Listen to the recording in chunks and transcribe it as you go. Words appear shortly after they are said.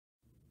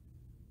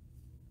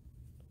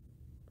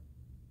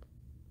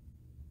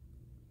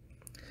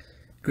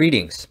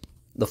Greetings.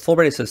 The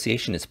Fulbright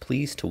Association is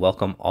pleased to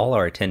welcome all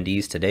our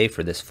attendees today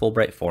for this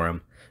Fulbright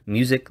Forum,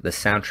 Music, the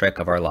Soundtrack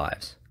of Our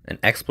Lives, an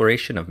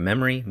exploration of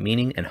memory,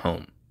 meaning, and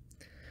home.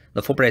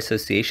 The Fulbright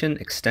Association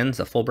extends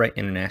the Fulbright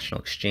International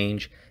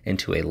Exchange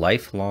into a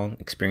lifelong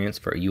experience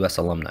for U.S.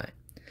 alumni.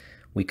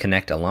 We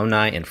connect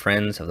alumni and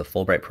friends of the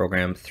Fulbright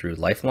program through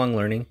lifelong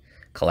learning,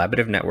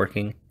 collaborative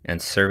networking,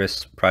 and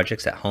service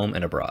projects at home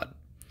and abroad.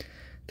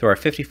 Through our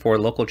 54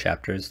 local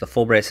chapters, the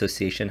Fulbright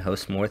Association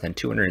hosts more than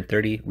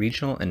 230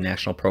 regional and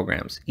national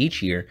programs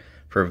each year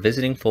for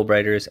visiting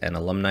Fulbrighters and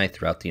alumni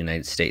throughout the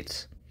United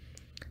States.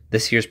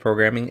 This year's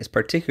programming is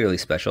particularly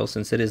special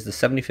since it is the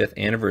 75th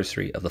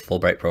anniversary of the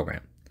Fulbright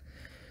program.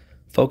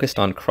 Focused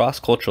on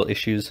cross-cultural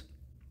issues,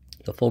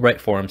 the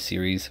Fulbright Forum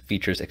series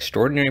features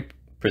extraordinary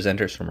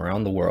presenters from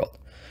around the world.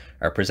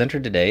 Our presenter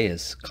today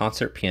is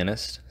concert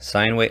pianist,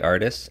 Steinway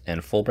Artist,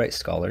 and Fulbright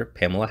Scholar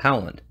Pamela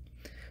Howland.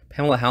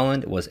 Pamela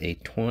Howland was a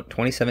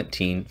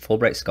 2017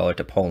 Fulbright Scholar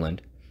to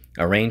Poland,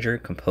 arranger,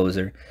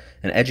 composer,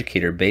 and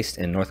educator based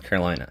in North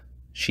Carolina.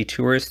 She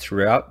tours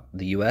throughout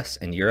the US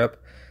and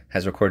Europe,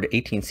 has recorded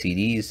 18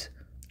 CDs,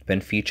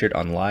 been featured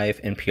on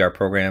live NPR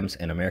programs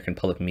and American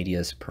Public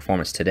Media's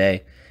Performance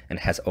Today, and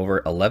has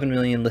over 11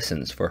 million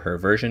listens for her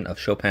version of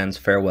Chopin's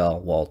Farewell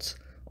Waltz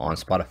on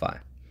Spotify.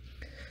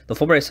 The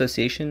Fulbright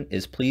Association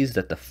is pleased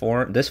that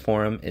this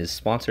forum is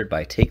sponsored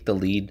by Take the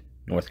Lead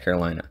North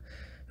Carolina,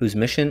 whose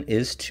mission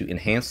is to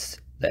enhance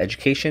the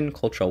education,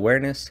 cultural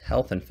awareness,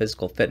 health and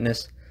physical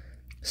fitness,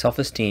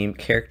 self-esteem,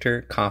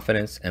 character,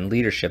 confidence, and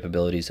leadership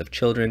abilities of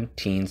children,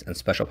 teens, and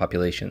special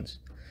populations.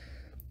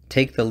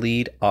 Take the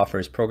Lead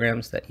offers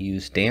programs that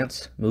use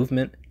dance,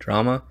 movement,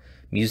 drama,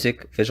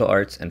 music, visual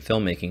arts, and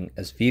filmmaking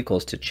as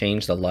vehicles to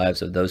change the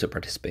lives of those who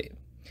participate.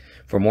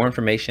 For more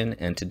information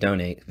and to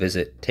donate,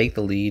 visit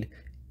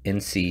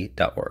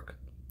taketheleadnc.org.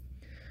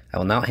 I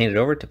will now hand it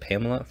over to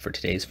Pamela for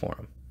today's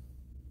forum.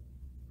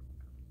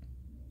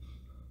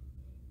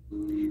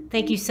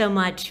 Thank you so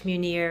much,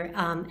 Munir.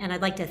 And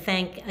I'd like to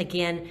thank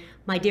again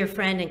my dear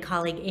friend and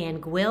colleague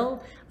Ann Gwill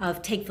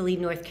of Take the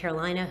Lead North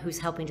Carolina, who's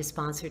helping to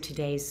sponsor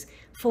today's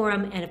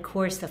forum, and of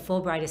course the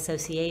Fulbright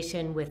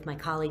Association with my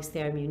colleagues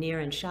there,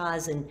 Munir and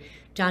Shaz, and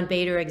John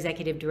Bader,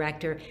 Executive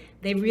Director.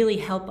 They really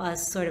help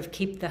us sort of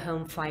keep the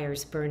home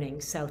fires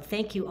burning. So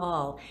thank you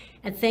all.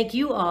 And thank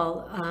you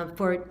all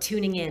for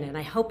tuning in. And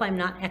I hope I'm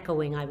not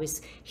echoing. I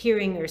was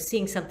hearing or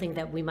seeing something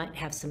that we might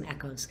have some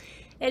echoes.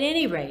 At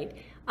any rate,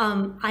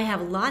 I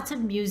have lots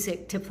of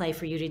music to play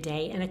for you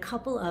today and a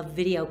couple of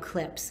video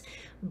clips.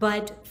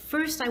 But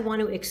first I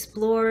want to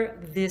explore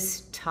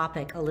this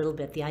topic a little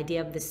bit, the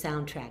idea of the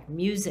soundtrack,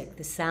 music,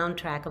 the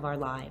soundtrack of our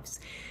lives.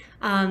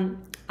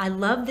 I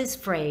love this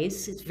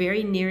phrase. It's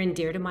very near and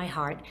dear to my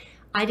heart.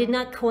 I did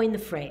not coin the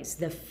phrase.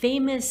 The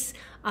famous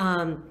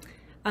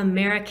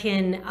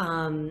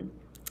American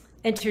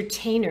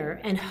entertainer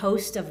and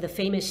host of the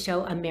famous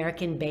show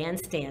American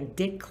Bandstand,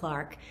 Dick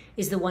Clark,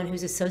 is the one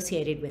who's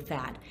associated with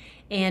that.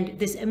 And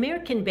this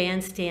American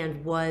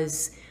Bandstand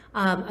was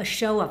a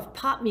show of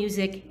pop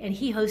music, and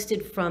he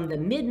hosted from the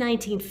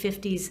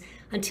mid-1950s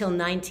until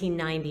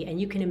 1990. And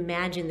you can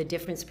imagine the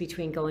difference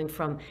between going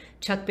from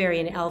Chuck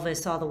Berry and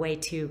Elvis all the way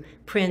to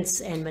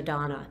Prince and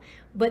Madonna.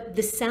 But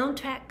the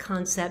soundtrack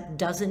concept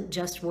doesn't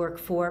just work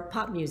for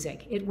pop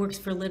music. It works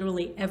for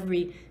literally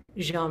every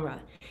genre.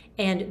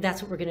 And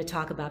that's what we're going to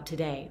talk about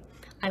today.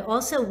 I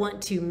also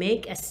want to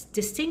make a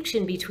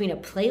distinction between a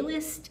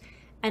playlist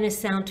and a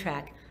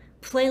soundtrack.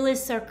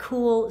 Playlists are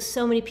cool,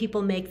 so many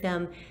people make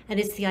them, and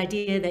it's the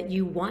idea that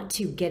you want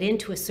to get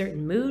into a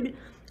certain mood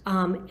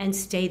and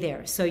stay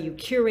there. So you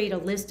curate a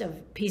list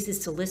of pieces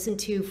to listen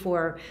to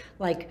for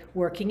like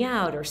working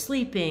out or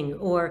sleeping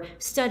or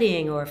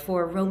studying or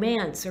for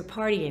romance or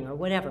partying or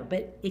whatever,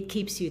 but it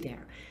keeps you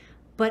there.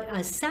 But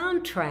a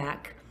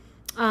soundtrack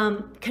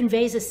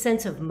conveys a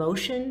sense of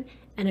motion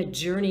and a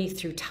journey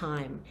through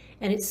time.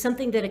 And it's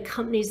something that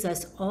accompanies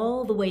us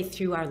all the way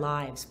through our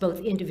lives,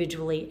 both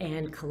individually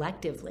and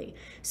collectively.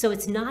 So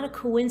it's not a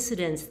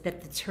coincidence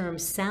that the term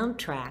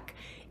soundtrack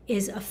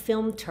is a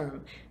film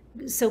term.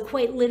 So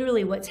quite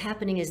literally what's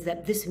happening is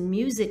that this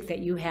music that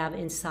you have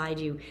inside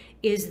you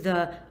is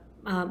the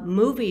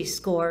movie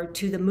score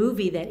to the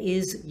movie that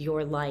is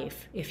your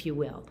life, if you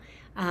will.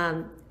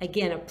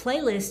 Again, a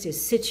playlist is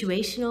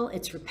situational,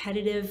 it's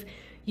repetitive.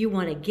 You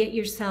want to get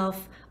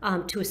yourself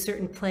to a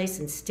certain place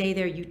and stay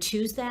there. You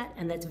choose that,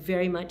 and that's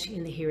very much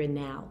in the here and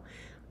now.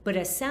 But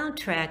a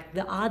soundtrack,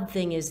 the odd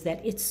thing is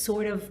that it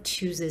sort of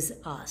chooses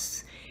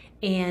us.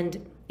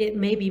 And it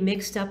may be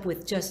mixed up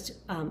with just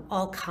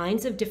all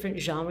kinds of different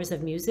genres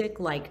of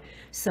music, like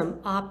some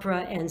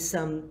opera and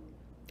some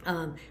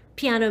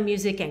piano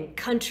music and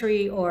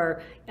country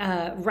or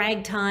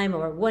ragtime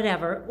or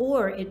whatever,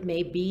 or it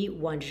may be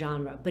one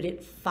genre, but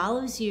it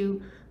follows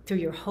you through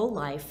your whole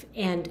life.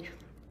 And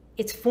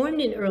it's formed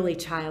in early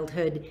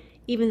childhood,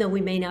 even though we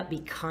may not be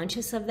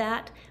conscious of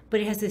that, but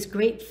it has this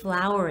great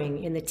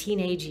flowering in the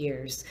teenage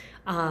years.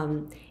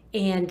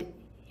 And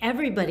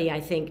everybody, I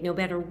think, no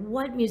matter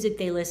what music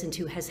they listen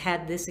to, has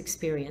had this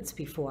experience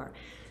before.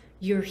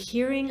 you're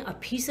hearing a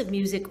piece of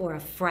music or a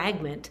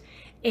fragment,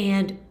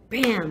 and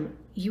bam,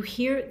 you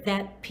hear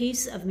that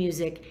piece of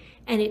music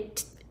and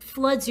it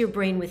floods your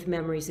brain with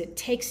memories. It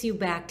takes you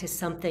back to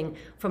something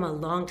from a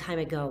long time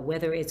ago,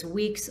 whether it's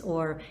weeks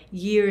or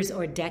years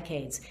or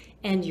decades.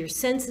 And your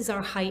senses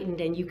are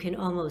heightened and you can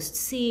almost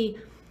see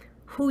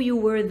who you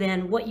were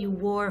then, what you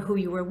wore, who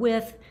you were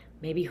with,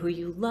 maybe who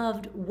you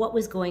loved, what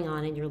was going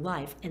on in your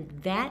life. And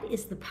that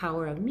is the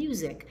power of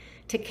music,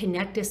 to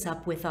connect us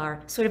up with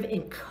our, sort of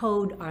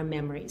encode our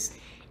memories.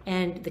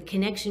 And the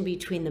connection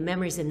between the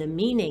memories and the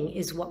meaning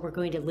is what we're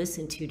going to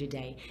listen to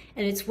today.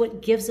 And it's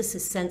what gives us a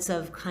sense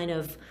of kind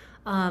of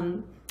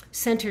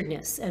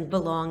centeredness and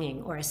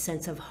belonging, or a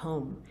sense of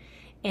home.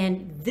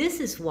 And this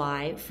is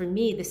why, for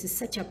me, this is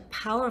such a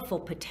powerful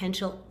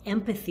potential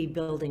empathy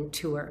building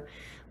tour,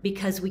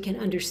 because we can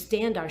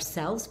understand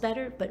ourselves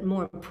better, but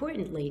more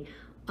importantly,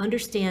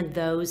 understand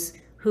those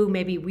who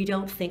maybe we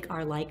don't think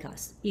are like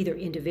us, either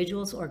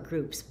individuals or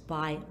groups,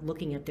 by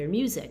looking at their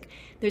music.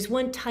 There's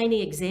one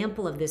tiny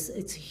example of this.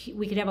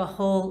 We could have a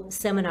whole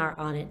seminar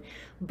on it,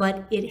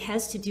 but it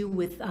has to do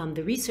with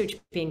the research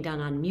being done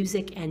on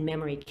music and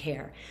memory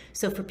care.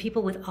 So for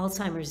people with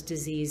Alzheimer's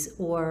disease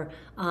or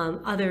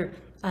other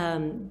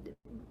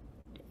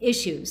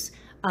issues,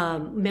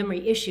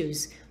 memory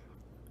issues,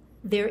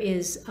 there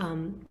is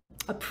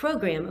a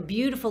program, a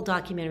beautiful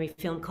documentary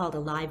film called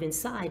Alive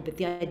Inside, but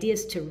the idea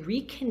is to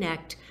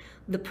reconnect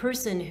the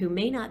person who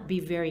may not be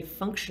very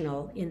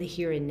functional in the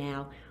here and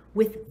now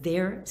with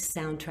their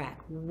soundtrack,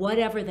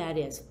 whatever that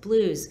is,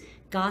 blues,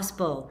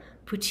 gospel,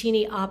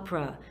 Puccini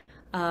opera,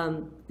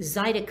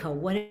 Zydeco,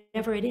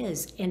 whatever it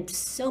is. And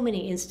so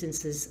many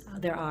instances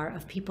there are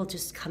of people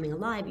just coming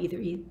alive, either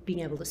being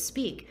able to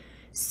speak,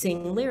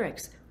 sing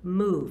lyrics,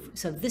 move.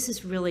 So this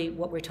is really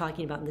what we're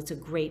talking about, and it's a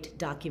great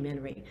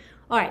documentary.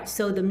 All right,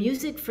 so the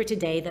music for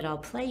today that I'll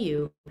play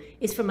you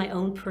is from my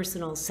own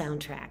personal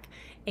soundtrack.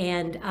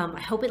 And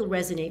I hope it'll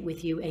resonate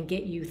with you and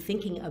get you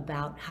thinking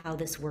about how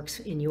this works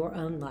in your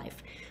own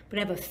life. But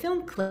I have a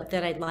film clip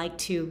that I'd like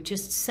to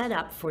just set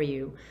up for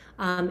you.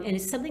 And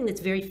it's something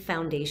that's very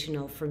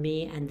foundational for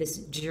me and this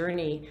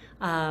journey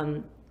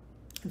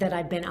that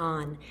I've been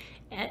on.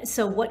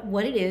 So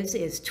what it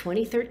is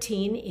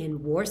 2013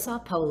 in Warsaw,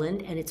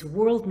 Poland, and it's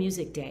World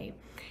Music Day.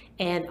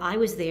 And I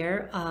was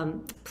there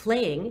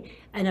playing,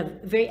 and a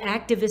very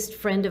activist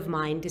friend of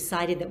mine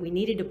decided that we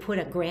needed to put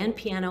a grand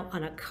piano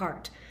on a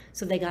cart.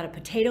 So they got a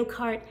potato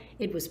cart.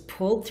 It was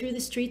pulled through the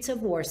streets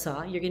of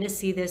Warsaw. You're going to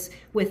see this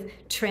with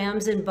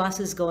trams and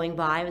buses going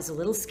by. It was a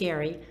little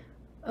scary.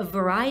 A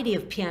variety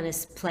of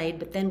pianists played,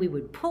 but then we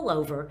would pull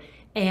over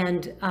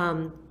and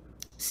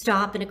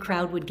stop and a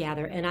crowd would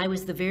gather. And I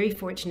was the very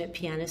fortunate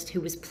pianist who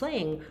was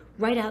playing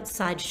right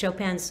outside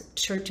Chopin's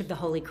Church of the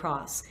Holy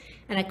Cross.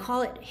 And I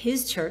call it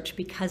his church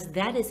because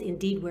that is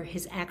indeed where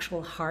his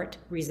actual heart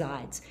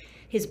resides.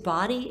 His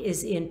body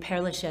is in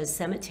Père Lachaise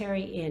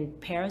Cemetery in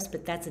Paris,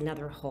 but that's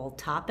another whole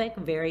topic,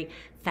 very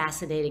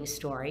fascinating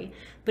story.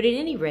 But at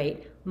any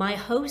rate, my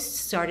host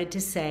started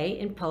to say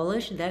in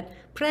Polish that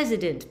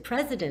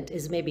president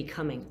is maybe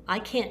coming. I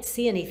can't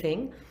see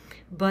anything,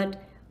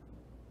 but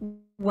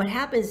what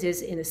happens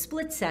is in a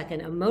split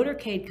second, a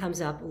motorcade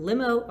comes up,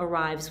 limo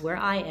arrives where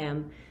I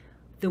am,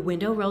 the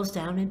window rolls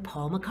down and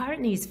Paul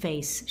McCartney's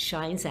face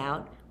shines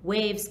out,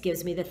 waves,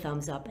 gives me the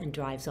thumbs up and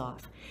drives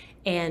off.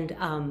 And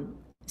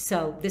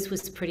so this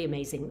was pretty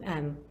amazing.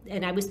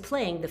 And I was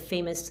playing the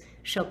famous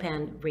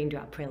Chopin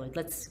Raindrop Prelude.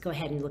 Let's go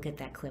ahead and look at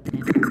that clip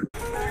now.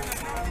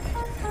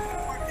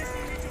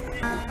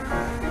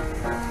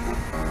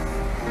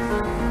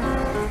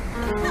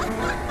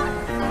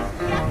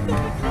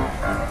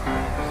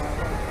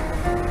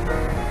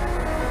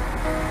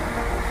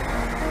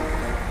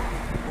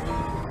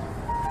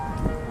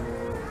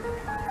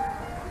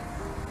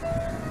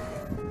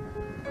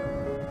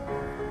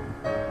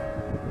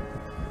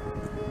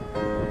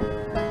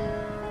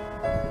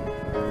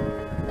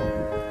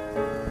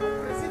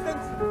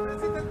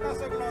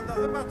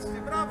 Zobaczcie,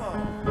 brawo!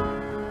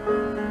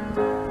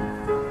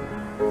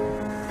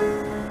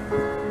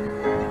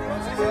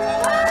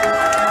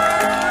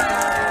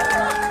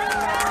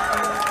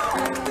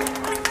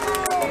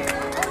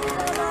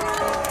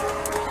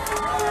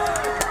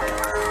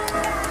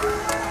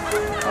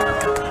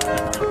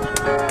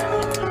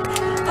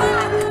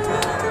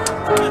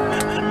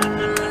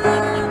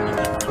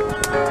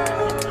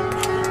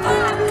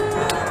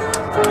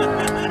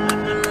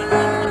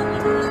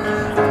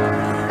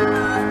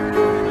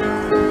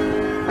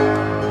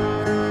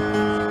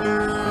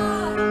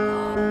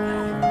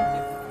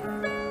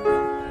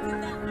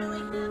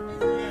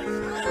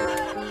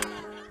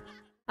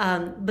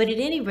 But at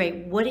any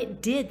rate, what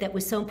it did that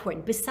was so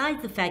important,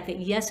 besides the fact that,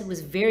 yes, it was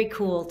very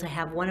cool to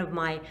have one of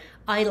my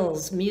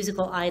idols,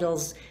 musical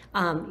idols,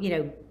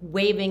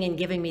 waving and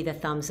giving me the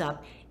thumbs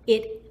up,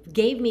 it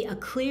gave me a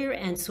clear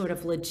and sort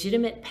of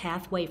legitimate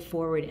pathway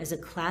forward as a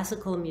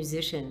classical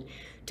musician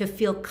to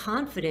feel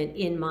confident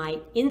in my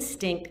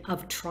instinct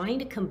of trying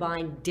to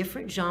combine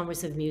different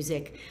genres of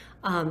music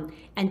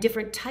and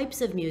different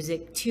types of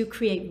music to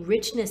create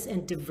richness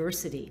and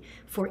diversity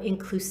for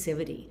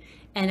inclusivity.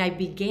 And I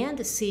began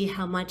to see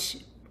how much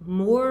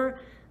more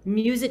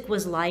music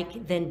was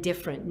like than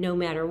different, no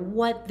matter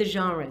what the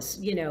genres,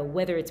 you know,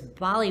 whether it's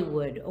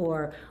Bollywood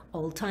or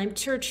old-time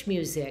church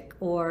music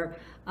or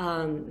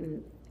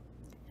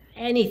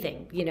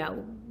anything, you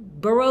know,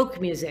 Baroque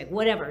music,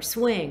 whatever,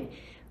 swing.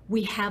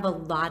 We have a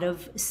lot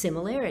of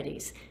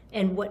similarities.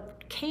 And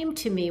what came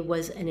to me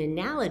was an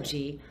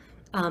analogy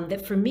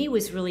that for me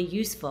was really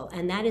useful,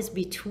 and that is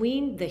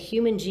between the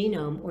human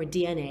genome or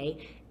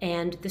DNA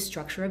and the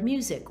structure of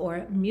music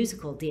or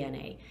musical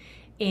DNA.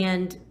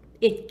 And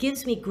it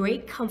gives me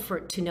great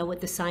comfort to know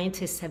what the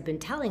scientists have been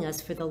telling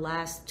us for the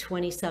last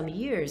 20-some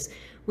years,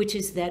 which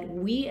is that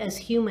we as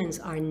humans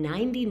are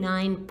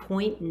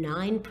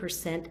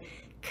 99.9%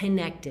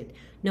 connected,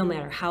 no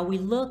matter how we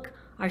look,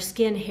 our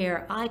skin,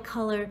 hair, eye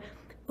color,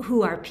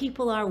 who our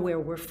people are, where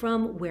we're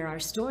from, where our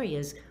story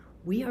is.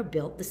 We are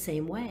built the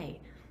same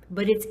way.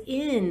 But it's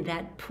in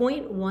that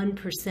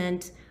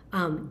 0.1%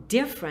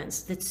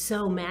 difference that's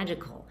so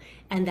magical.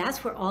 And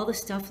that's where all the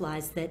stuff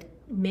lies that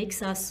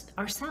makes us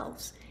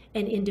ourselves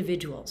and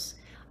individuals.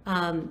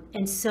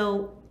 And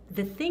so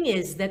the thing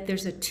is that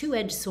there's a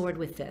two-edged sword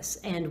with this,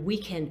 and we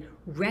can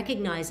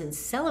recognize and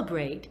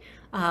celebrate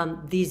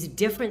these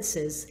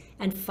differences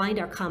and find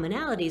our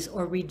commonalities,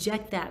 or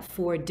reject that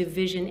for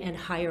division and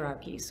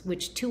hierarchies,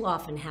 which too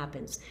often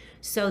happens,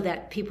 so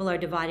that people are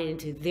divided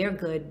into they're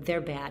good, they're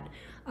bad,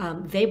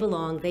 they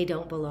belong, they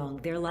don't belong,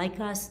 they're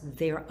like us,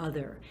 they're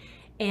other.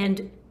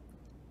 And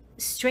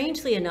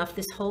strangely enough,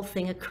 this whole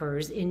thing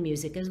occurs in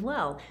music as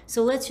well.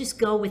 So let's just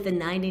go with the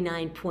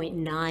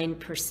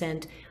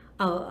 99.9%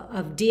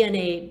 of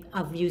DNA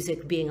of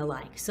music being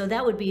alike. So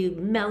that would be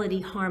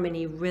melody,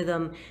 harmony,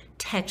 rhythm,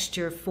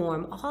 texture,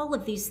 form, all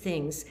of these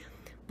things.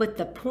 But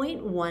the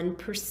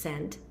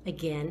 0.1%,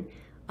 again,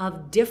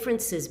 of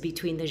differences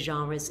between the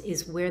genres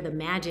is where the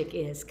magic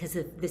is, because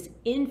of this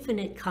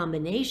infinite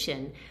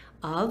combination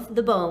of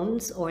the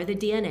bones or the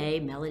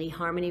DNA, melody,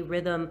 harmony,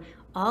 rhythm,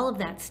 all of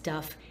that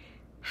stuff,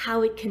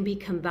 how it can be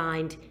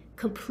combined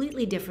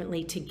completely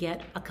differently to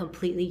get a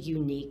completely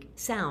unique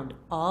sound,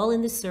 all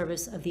in the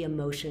service of the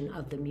emotion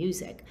of the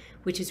music,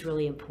 which is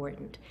really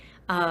important.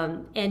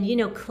 And you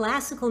know,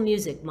 classical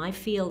music, my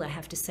field, I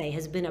have to say,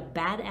 has been a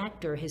bad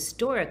actor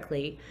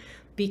historically,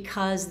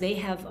 because they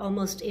have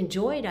almost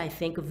enjoyed, I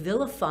think,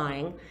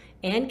 vilifying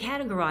and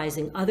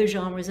categorizing other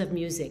genres of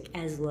music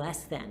as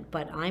less than.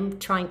 But I'm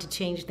trying to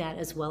change that,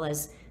 as well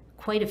as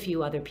quite a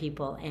few other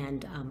people,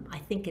 and I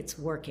think it's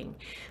working.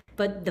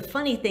 But the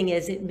funny thing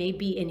is, it may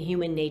be in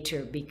human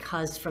nature,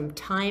 because from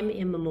time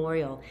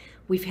immemorial,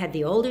 we've had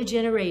the older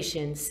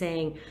generation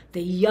saying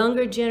the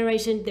younger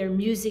generation, their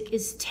music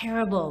is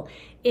terrible.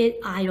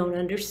 I don't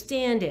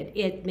understand it.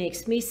 It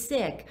makes me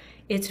sick.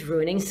 It's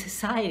ruining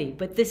society.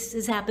 But this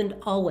has happened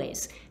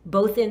always,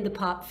 both in the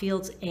pop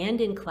fields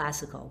and in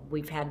classical.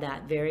 We've had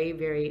that very,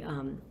 very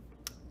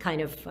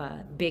kind of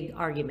big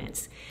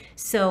arguments.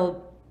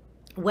 So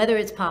whether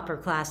it's pop or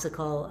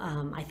classical,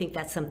 I think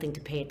that's something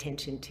to pay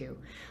attention to.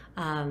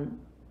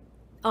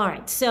 All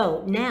right,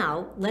 so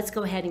now let's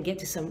go ahead and get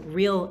to some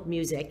real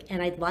music.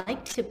 And I'd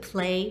like to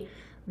play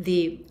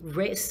the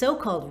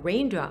so-called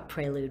raindrop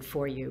prelude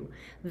for you.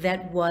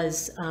 That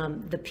was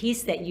the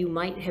piece that you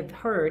might have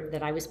heard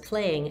that I was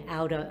playing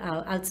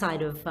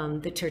outside of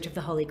the Church of the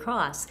Holy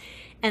Cross.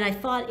 And I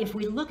thought, if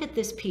we look at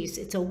this piece,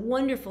 it's a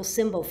wonderful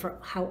symbol for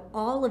how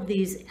all of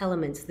these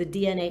elements, the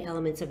DNA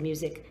elements of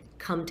music,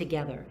 come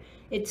together.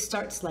 It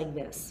starts like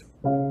this.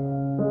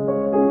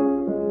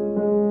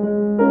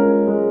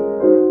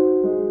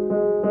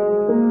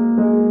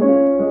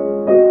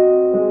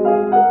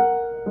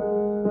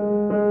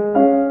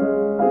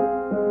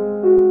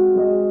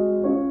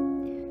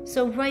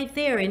 So right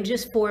there, in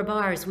just 4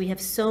 bars, we have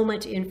so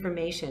much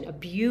information. A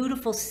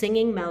beautiful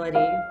singing melody,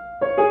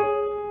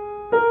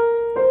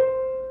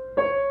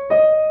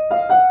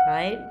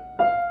 right?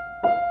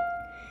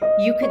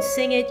 You could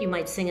sing it, you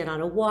might sing it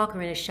on a walk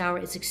or in a shower.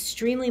 It's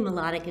extremely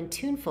melodic and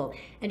tuneful,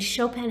 and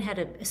Chopin had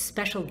a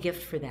special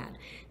gift for that.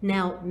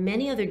 Now,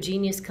 many other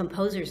genius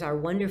composers are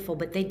wonderful,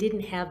 but they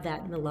didn't have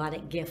that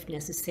melodic gift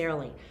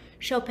necessarily.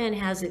 Chopin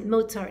has it,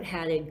 Mozart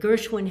had it,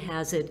 Gershwin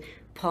has it,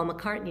 Paul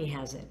McCartney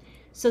has it.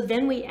 So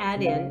then we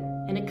add in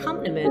an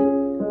accompaniment,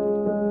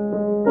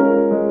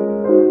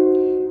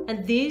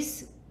 and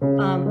these,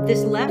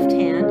 this left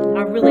hand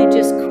are really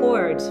just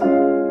chords.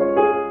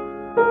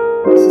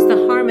 This is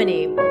the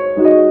harmony.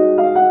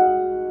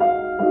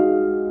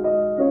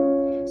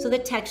 So the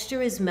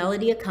texture is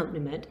melody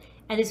accompaniment,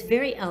 and it's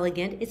very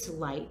elegant, it's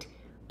light,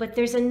 but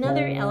there's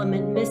another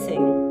element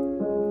missing.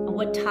 And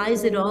what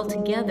ties it all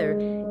together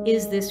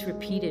is this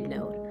repeated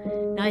note.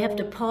 Now I have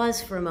to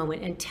pause for a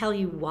moment and tell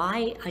you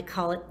why I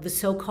call it the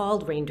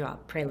so-called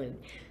raindrop prelude.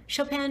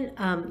 Chopin,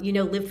 you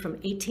know, lived from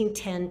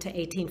 1810 to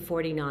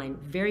 1849,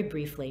 very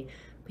briefly.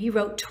 He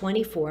wrote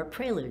 24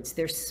 preludes.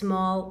 They're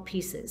small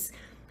pieces.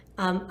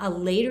 A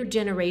later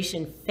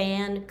generation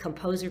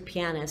composer,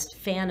 pianist,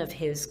 fan of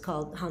his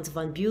called Hans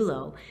von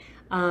Bülow,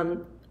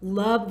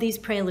 loved these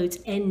preludes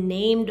and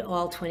named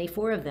all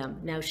 24 of them.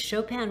 Now,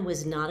 Chopin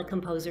was not a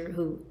composer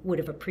who would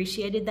have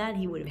appreciated that.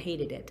 He would have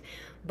hated it.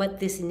 But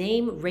this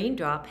name,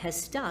 Raindrop,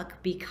 has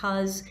stuck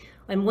because,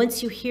 and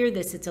once you hear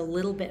this, it's a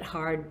little bit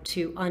hard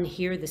to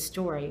unhear the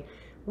story.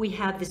 We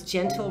have this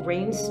gentle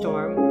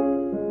rainstorm,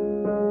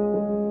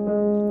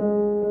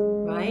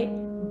 right?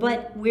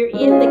 But we're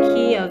in the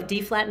key of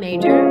D flat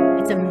major.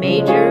 It's a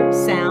major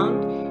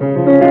sound.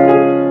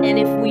 And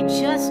if we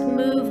just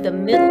move the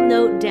middle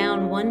note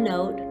down one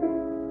note,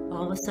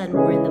 all of a sudden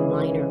we're in the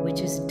minor,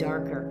 which is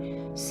darker.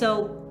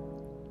 So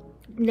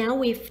now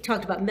we've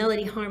talked about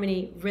melody,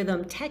 harmony,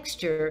 rhythm,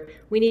 texture.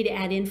 We need to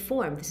add in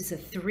form. This is a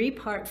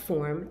three-part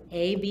form,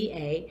 A, B,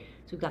 A.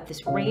 So we've got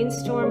this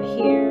rainstorm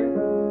here.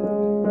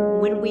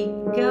 When we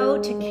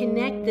go to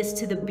connect this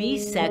to the B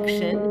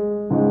section,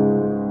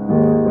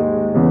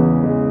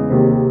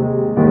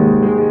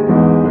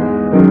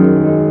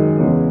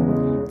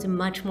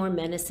 much more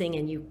menacing,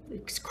 and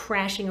it's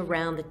crashing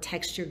around, the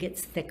texture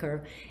gets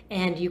thicker,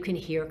 and you can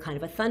hear kind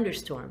of a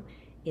thunderstorm.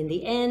 In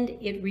the end,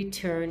 it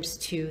returns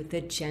to the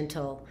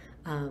gentle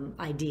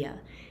idea.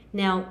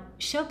 Now,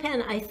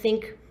 Chopin, I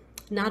think,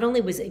 not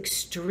only was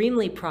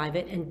extremely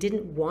private and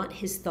didn't want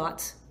his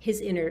thoughts, his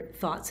inner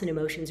thoughts and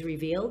emotions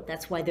revealed.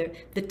 That's why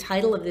the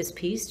title of this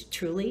piece,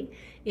 truly,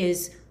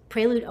 is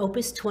Prelude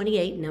Opus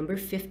 28, number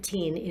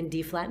 15 in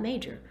D flat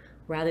major,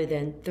 rather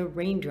than the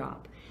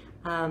Raindrop.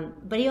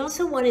 But he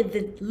also wanted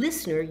the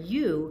listener,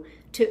 you,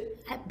 to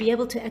be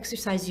able to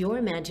exercise your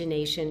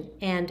imagination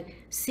and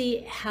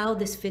see how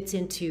this fits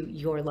into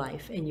your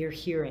life and your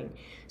hearing.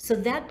 So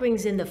that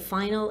brings in the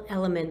final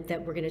element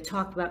that we're going to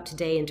talk about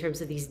today in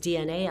terms of these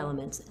DNA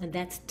elements, and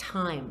that's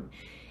time.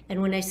 And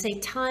when I say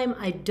time,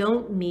 I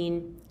don't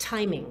mean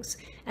timings,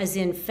 as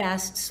in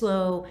fast,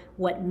 slow,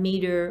 what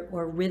meter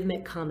or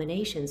rhythmic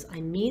combinations. I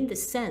mean the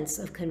sense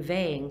of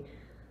conveying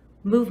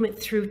movement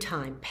through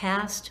time,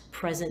 past,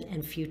 present,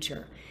 and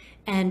future.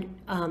 And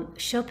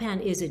Chopin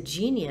is a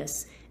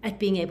genius at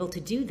being able to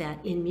do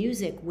that in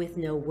music with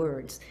no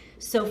words.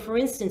 So for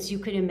instance, you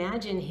could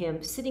imagine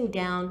him sitting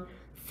down,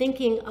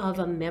 thinking of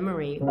a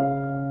memory,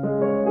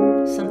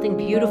 something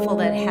beautiful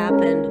that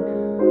happened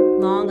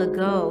long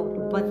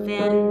ago, but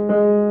then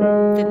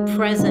the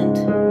present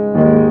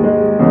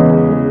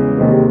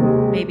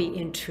maybe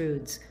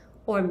intrudes.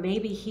 Or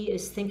maybe he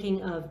is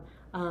thinking of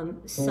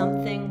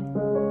something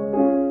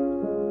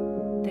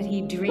that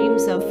he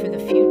dreams of for the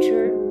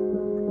future,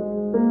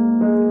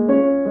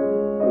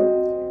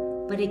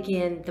 but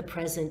again, the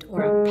present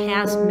or a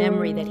past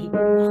memory that he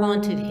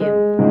haunted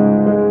him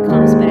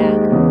comes back.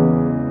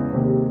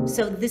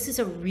 So this is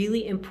a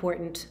really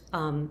important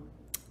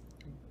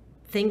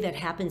thing that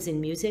happens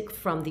in music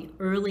from the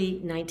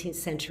early 19th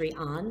century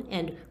on,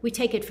 and we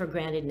take it for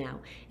granted now.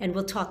 And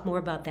we'll talk more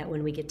about that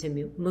when we get to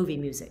movie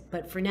music.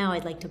 But for now,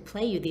 I'd like to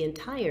play you the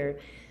entire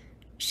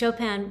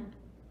Chopin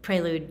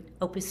Prelude,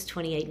 Opus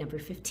 28, number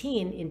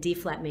 15, in D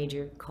flat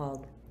major,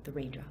 called The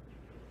Raindrop.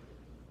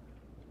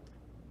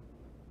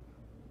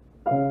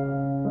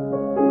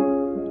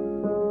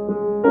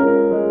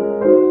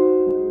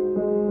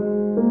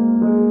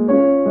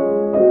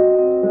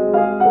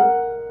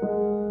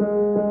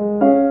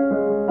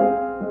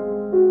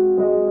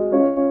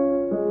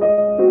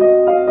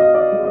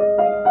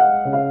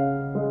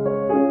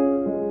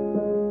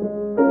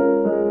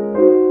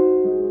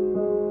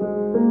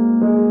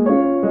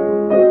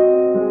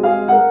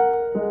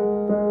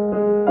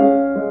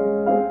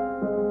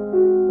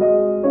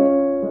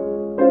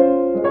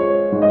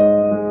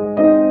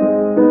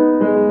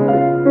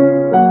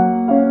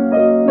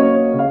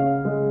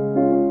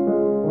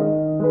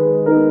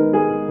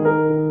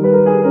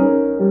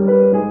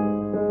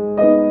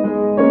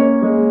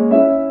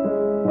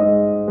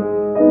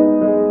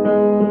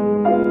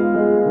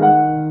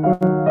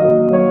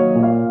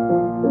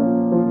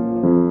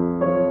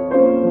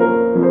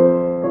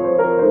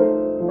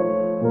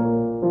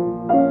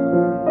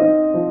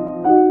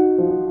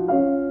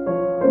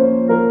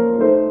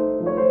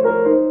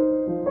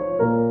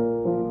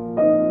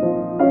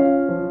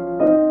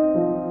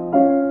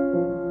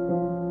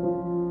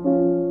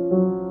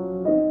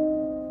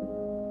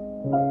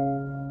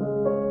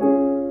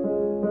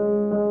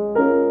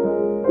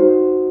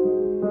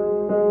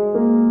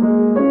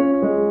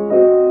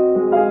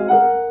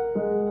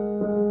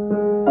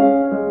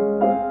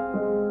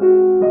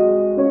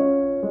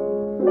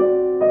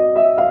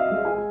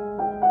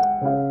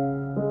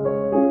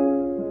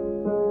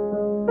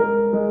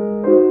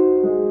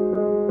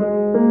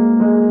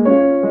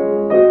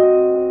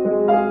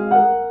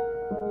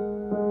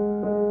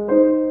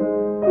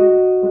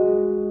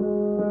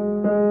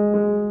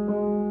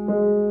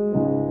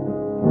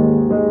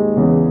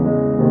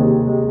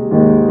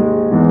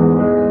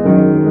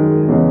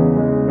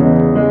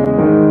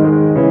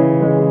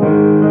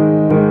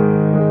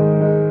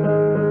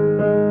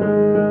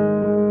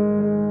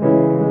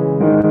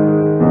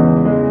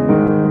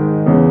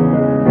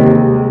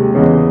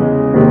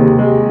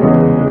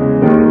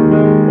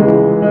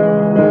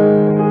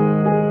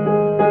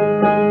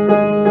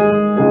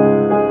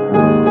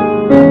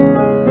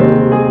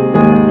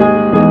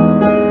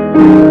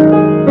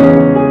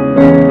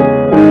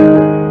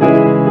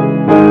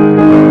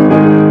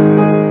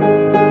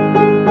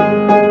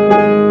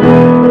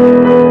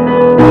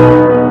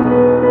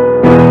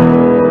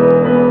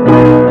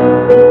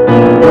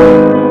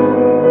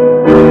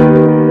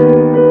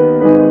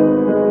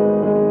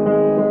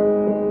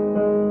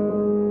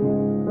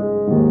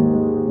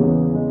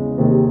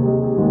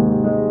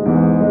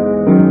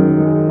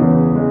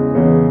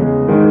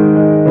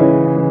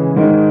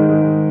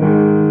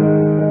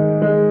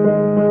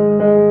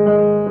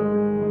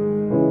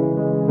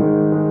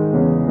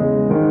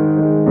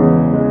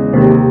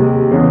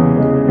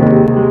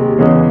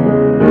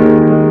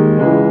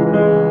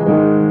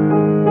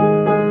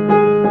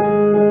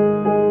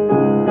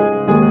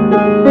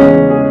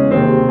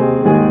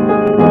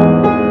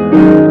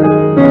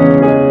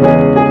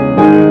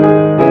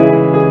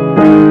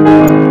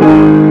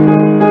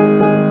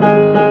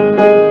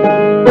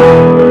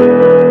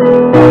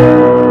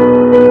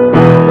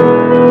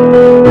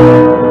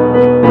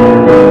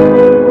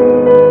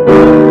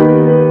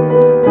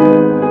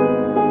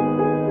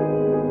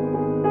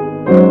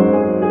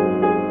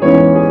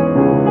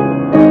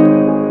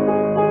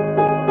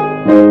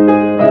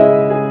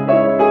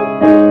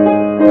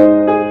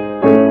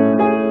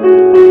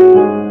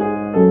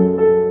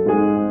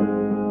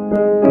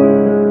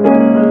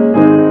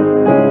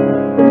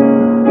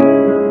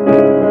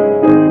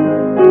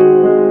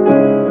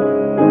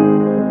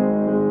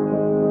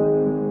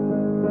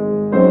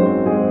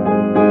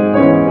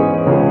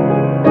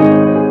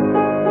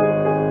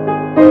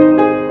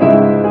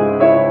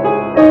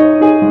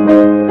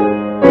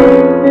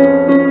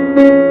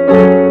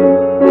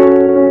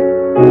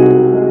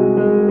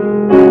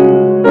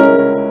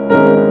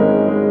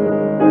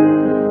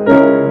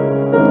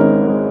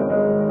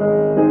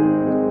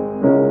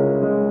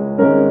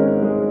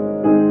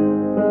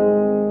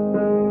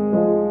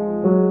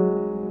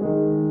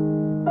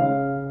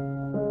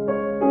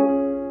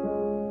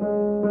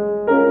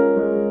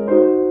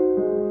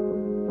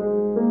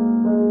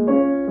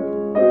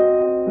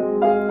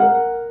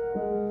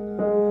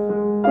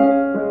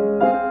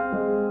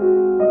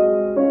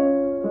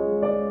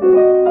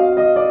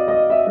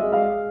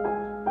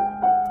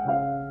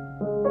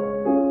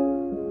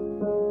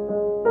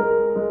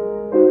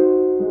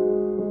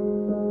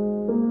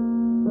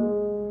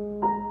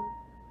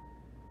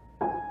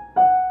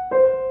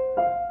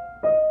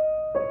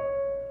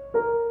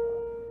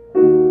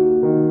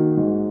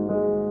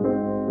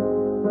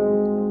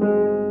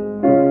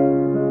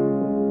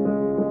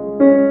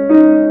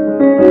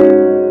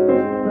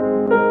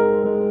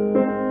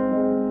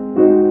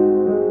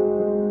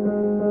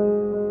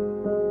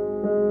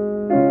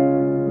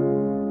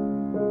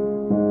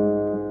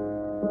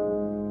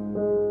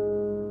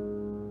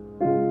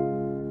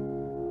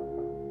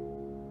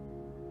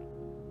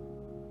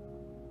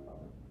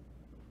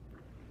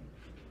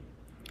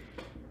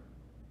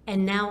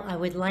 And now I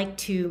would like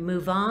to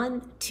move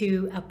on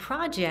to a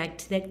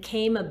project that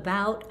came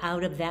about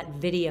out of that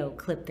video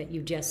clip that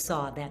you just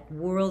saw, that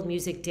World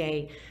Music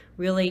Day,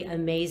 really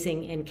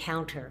amazing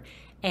encounter.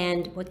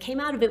 And what came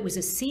out of it was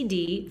a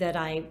CD that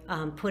I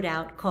put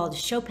out called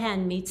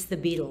Chopin Meets the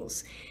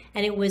Beatles.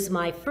 And it was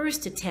my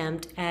first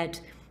attempt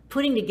at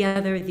putting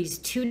together these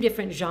two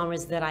different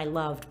genres that I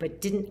loved, but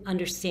didn't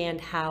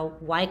understand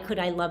why could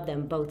I love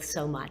them both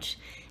so much?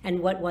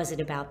 And what was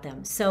it about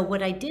them? So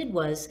what I did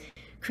was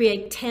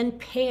create 10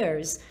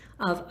 pairs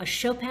of a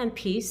Chopin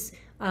piece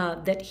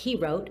that he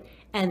wrote,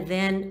 and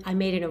then I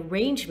made an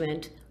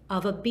arrangement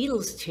of a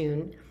Beatles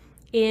tune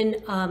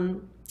in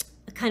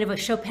kind of a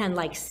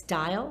Chopin-like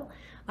style.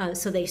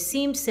 So they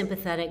seemed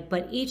sympathetic,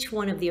 but each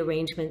one of the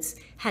arrangements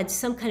had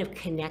some kind of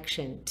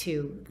connection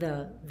to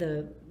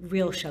the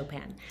real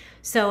Chopin.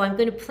 So I'm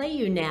going to play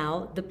you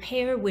now the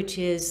pair, which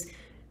is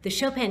the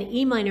Chopin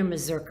E minor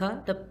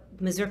mazurka. The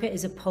mazurka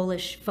is a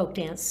Polish folk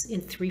dance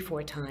in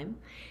 3/4 time.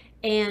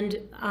 And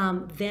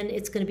then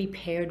it's going to be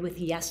paired with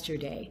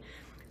Yesterday.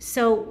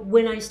 So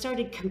when I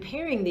started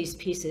comparing these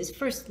pieces,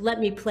 first let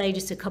me play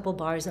just a couple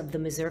bars of the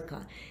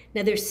mazurka.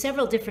 Now there's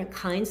several different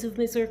kinds of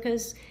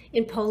mazurkas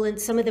in Poland.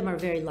 Some of them are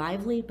very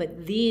lively,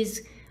 but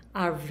these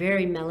are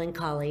very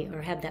melancholy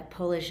or have that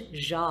Polish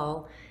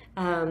żal,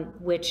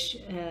 which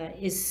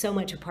is so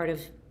much a part of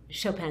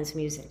Chopin's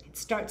music. It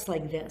starts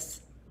like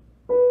this.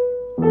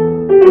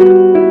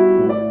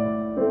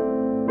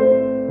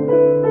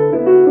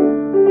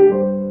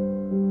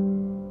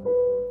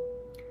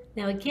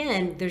 Now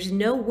again, there's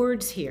no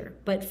words here,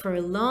 but for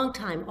a long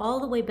time, all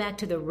the way back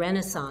to the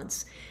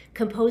Renaissance,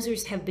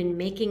 composers have been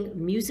making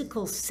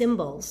musical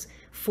symbols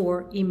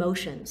for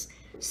emotions.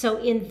 So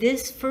in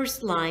this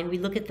first line, we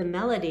look at the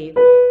melody.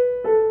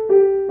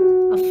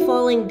 A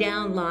falling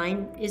down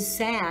line is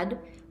sad,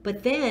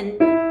 but then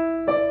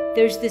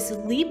there's this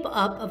leap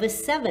up of a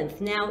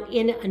seventh. Now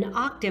in an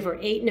octave or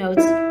 8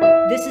 notes,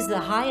 this is the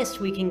highest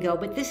we can go,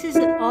 but this is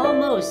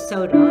almost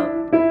so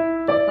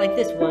like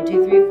this, 1,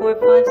 2, 3, 4,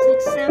 5,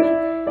 6,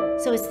 7.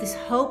 So it's this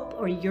hope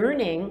or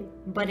yearning,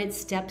 but it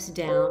steps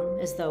down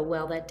as though,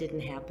 well, that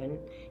didn't happen.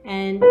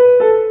 And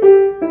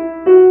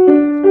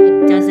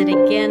it does it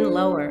again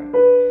lower.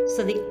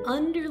 So the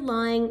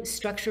underlying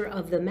structure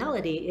of the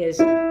melody is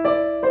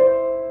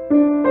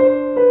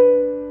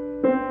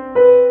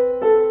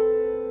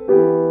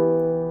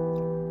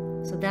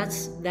so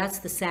that's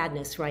the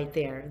sadness right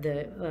there,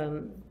 the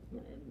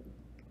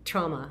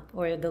trauma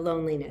or the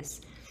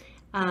loneliness.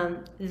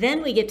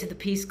 Then we get to the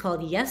piece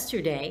called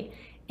Yesterday,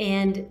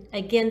 and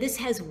again, this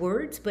has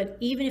words, but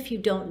even if you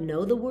don't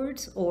know the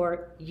words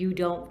or you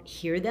don't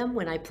hear them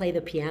when I play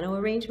the piano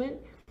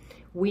arrangement,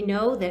 we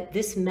know that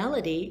this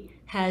melody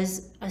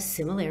has a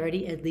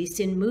similarity, at least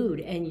in mood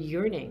and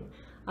yearning.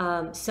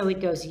 So it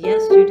goes,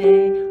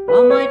 yesterday,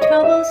 all my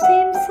troubles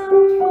seem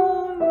so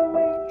far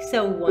away.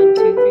 So 1,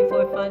 2, 3,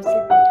 4, 5, 6,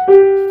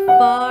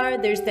 far,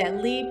 there's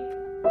that leap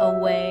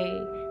away.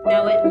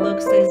 Now it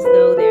looks as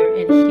though there,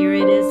 and here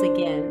it is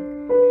again.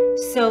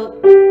 So,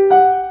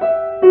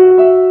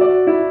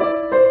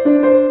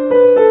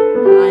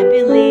 I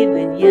believe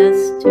in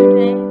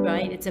yesterday,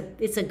 right?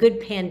 It's a good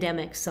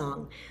pandemic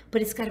song,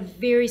 but it's got a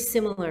very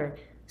similar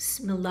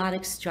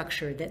melodic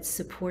structure that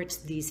supports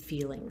these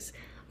feelings.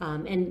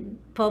 And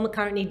Paul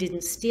McCartney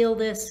didn't steal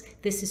this.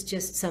 This is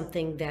just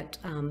something that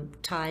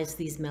ties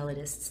these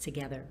melodists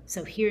together.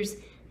 So here's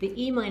the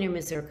E minor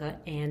mazurka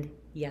and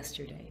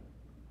Yesterday.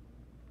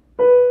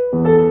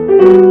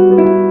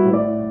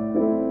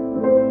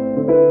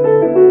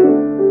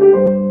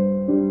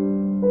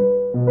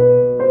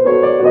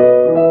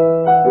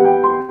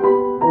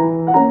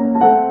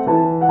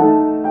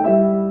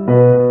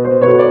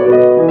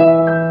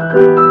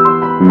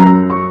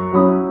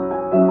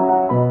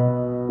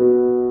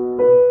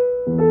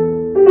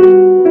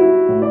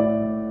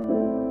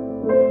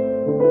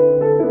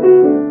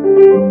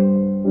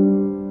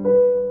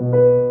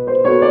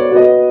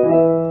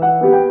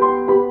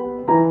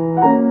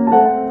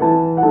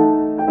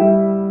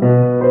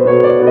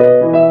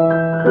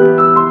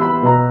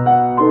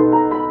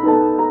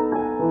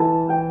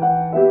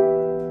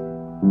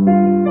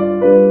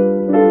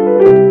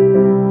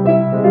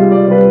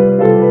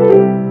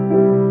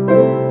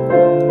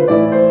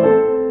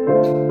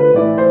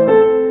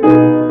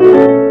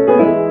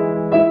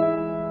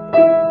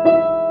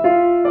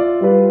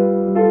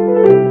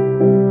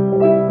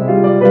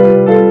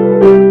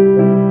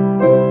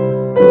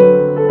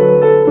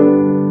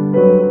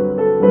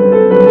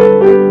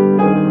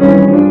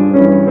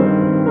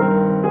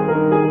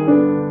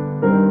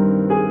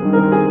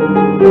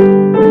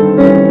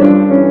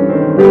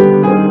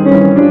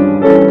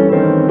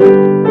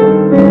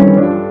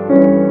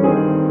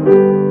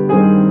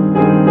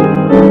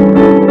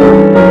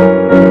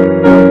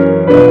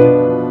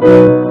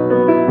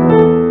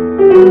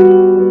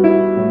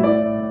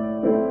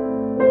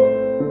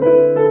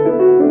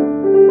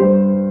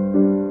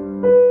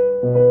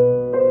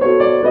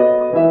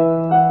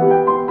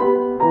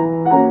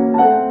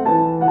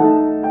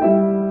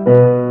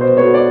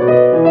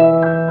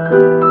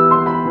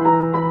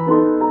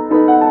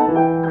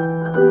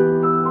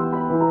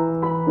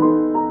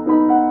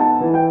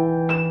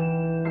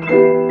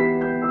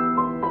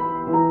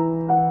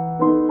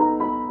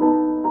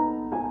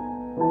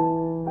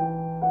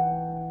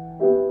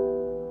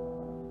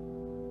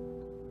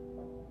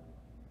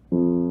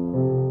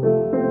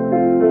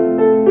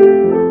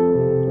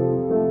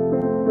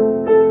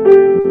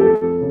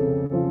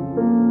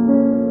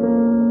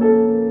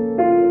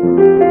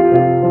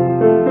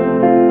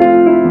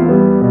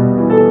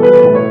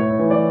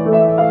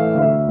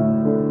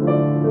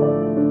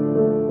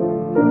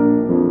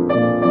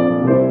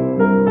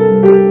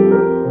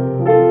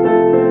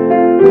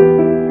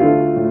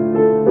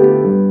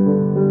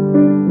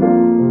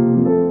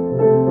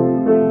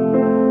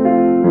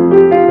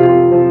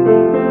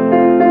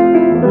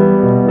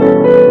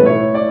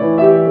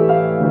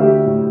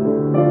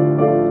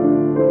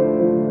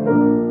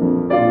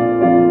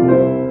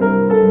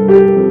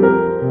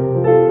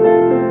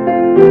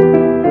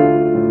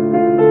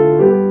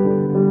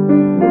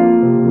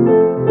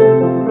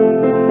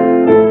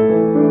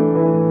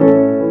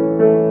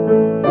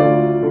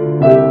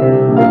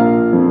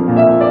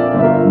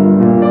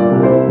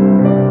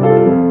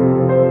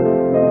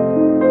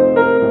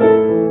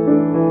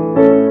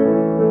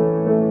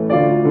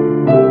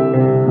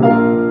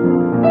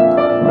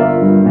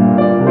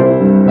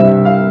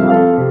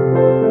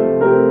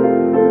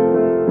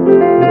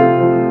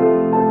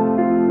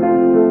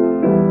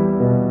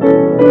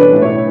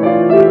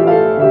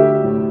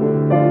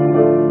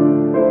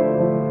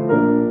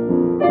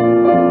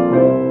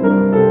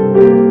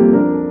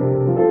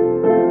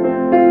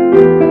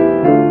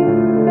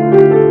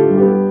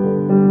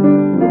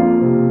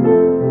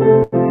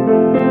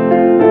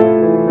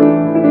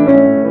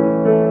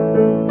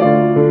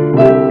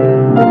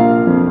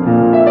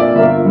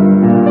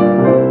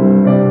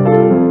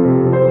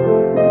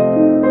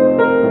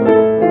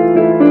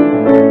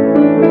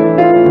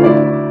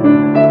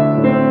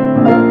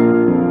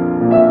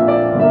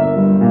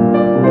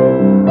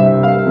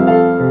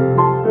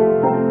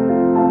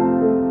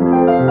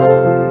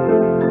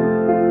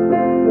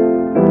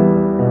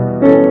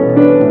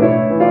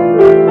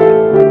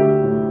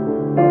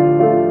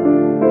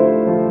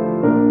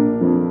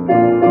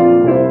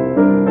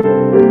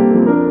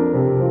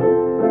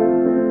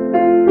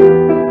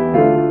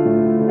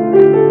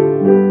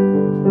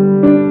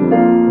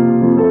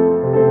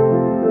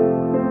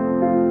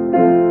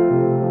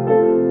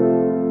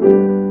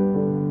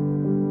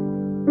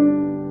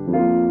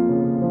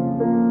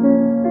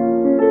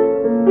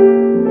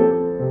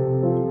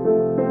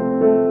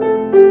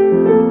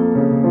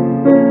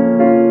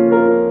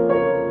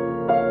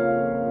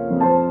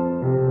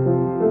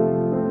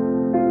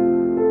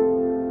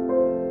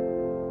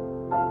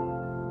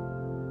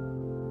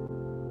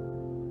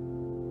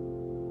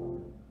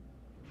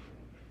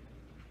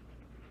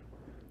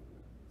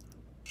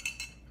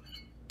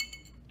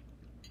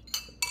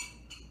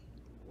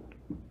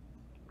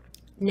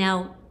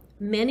 Now,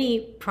 many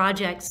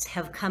projects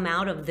have come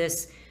out of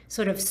this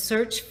sort of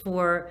search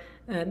for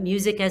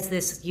music as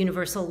this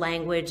universal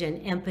language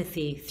and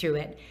empathy through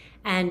it.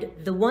 And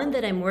the one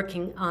that I'm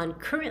working on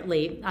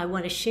currently, I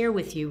want to share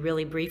with you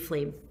really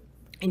briefly.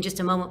 In just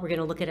a moment, we're going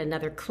to look at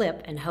another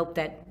clip and hope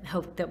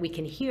that we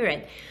can hear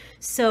it.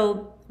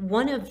 So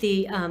one of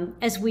the,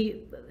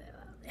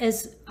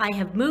 as I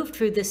have moved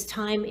through this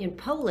time in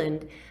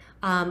Poland,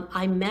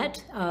 I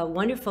met a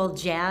wonderful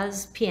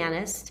jazz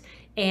pianist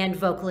and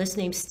vocalist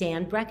named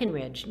Stan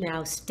Breckenridge.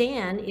 Now,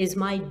 Stan is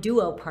my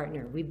duo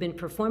partner. We've been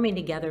performing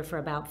together for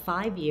about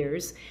 5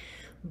 years,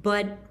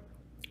 but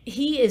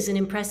he is an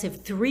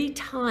impressive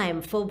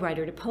 3-time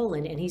Fulbrighter to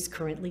Poland, and he's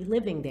currently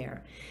living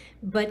there.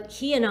 But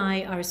he and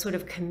I are sort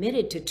of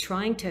committed to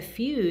trying to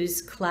fuse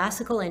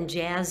classical and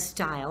jazz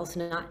styles,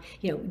 not,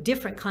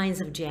 different kinds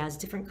of jazz,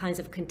 different kinds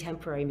of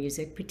contemporary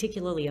music,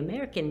 particularly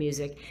American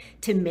music,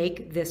 to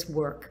make this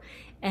work.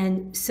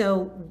 And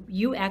so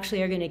you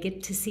actually are going to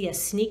get to see a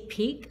sneak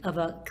peek of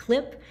a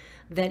clip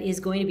that is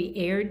going to be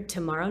aired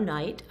tomorrow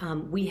night.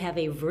 We have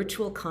a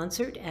virtual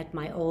concert at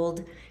my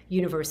old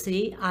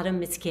university, Adam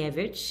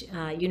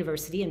Mickiewicz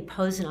University in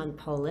Poznan,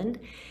 Poland.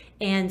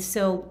 And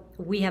so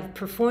we have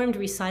performed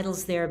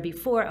recitals there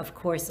before, of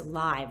course,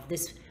 live.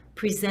 This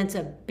presents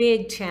a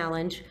big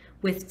challenge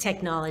with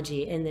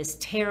technology in this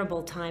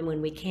terrible time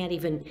when I can't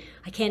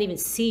even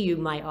see you,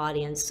 my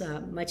audience,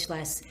 much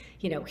less,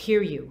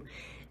 hear you.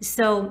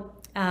 So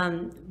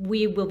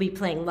we will be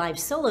playing live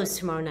solos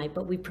tomorrow night,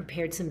 but we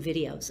prepared some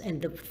videos.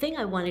 And the thing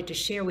I wanted to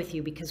share with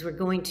you, because we're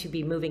going to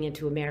be moving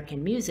into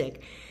American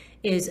music,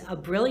 is a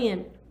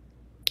brilliant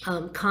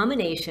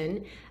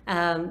combination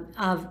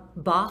of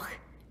Bach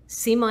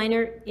C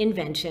minor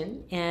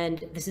invention,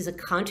 and this is a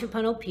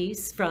contrapuntal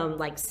piece from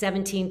like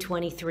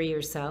 1723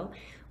 or so,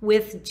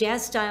 with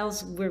jazz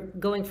styles we're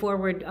going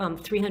forward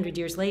 300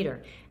 years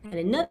later. And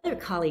another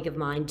colleague of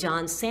mine,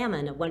 John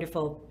Salmon, a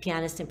wonderful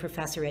pianist and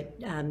professor at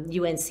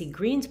UNC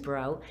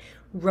Greensboro,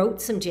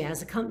 wrote some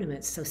jazz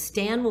accompaniments. So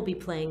Stan will be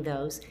playing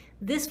those.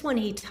 This one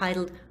he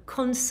titled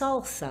Con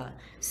Salsa.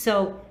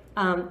 So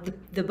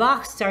the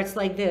Bach starts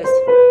like this.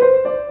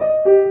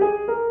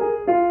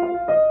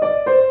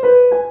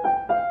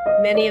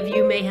 Many of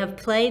you may have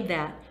played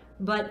that,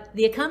 but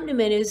the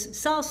accompaniment is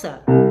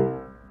salsa.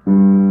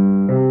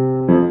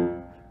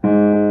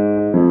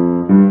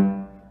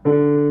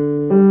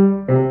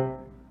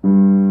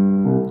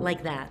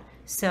 Like that.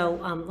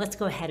 So let's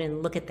go ahead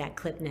and look at that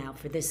clip now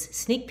for this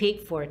sneak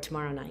peek for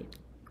tomorrow night.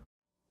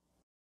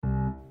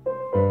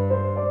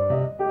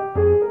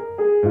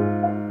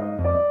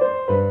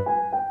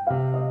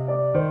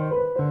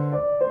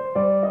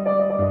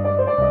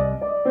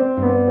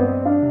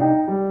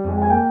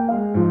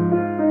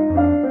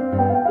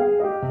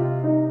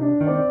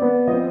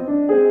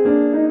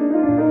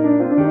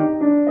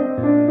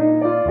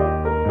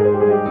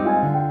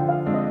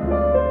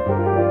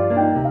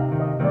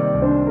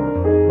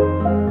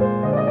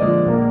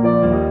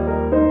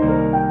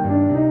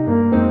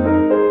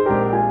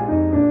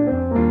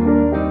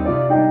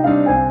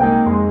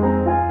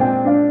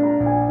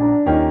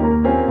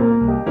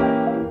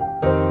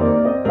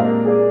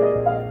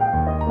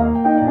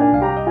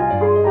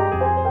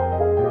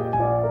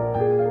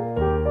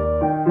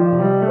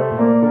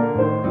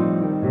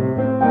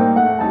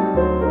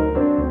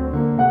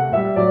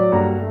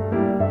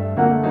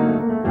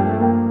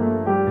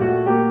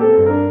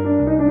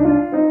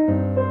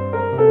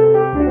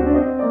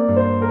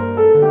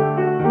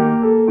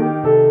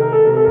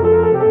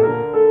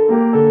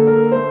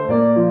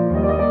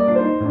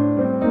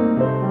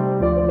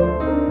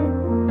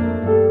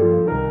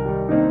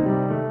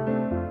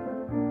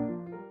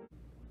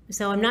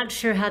 So I'm not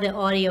sure how the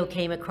audio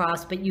came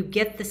across, but you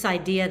get this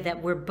idea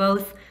that we're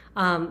both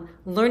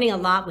learning a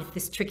lot with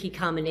this tricky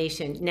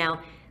combination.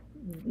 Now,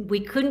 we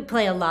couldn't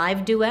play a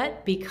live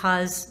duet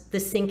because the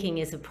syncing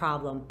is a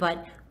problem,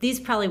 but these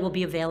probably will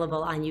be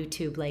available on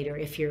YouTube later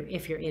if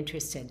you're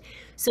interested.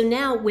 So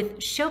now with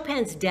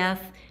Chopin's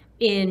death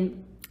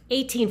in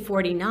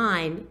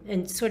 1849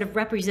 and sort of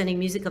representing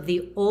music of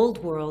the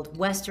old world,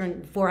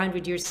 Western,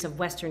 400 years of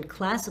Western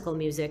classical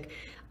music,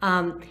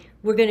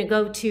 we're going to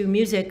go to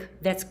music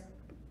that's,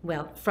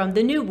 well, from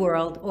the New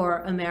World or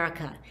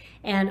America.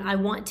 And I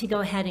want to go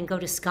ahead and go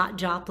to Scott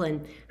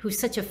Joplin, who's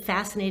such a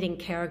fascinating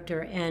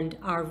character and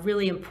our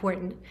really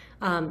important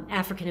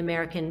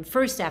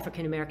first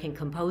African-American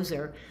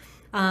composer.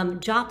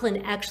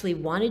 Joplin actually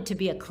wanted to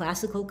be a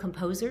classical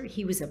composer.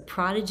 He was a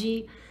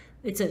prodigy.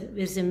 It's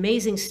an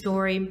amazing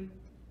story.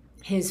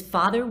 His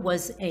father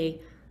was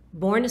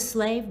born a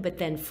slave, but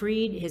then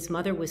freed. His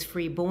mother was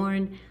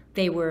free-born.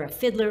 They were a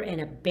fiddler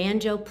and a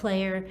banjo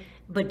player,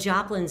 but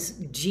Joplin's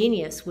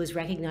genius was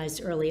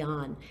recognized early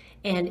on.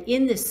 And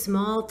in this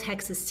small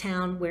Texas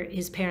town where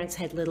his parents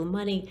had little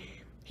money,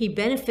 he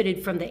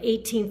benefited from the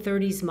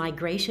 1830s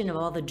migration of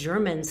all the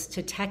Germans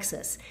to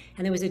Texas.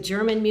 And there was a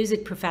German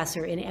music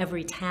professor in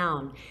every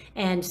town.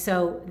 And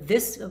so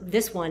this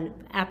one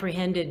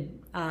apprehended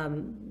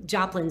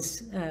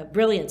Joplin's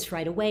brilliance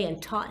right away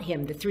and taught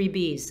him the three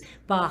Bs,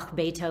 Bach,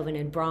 Beethoven,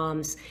 and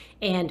Brahms,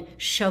 and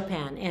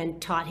Chopin,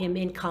 and taught him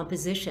in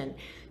composition.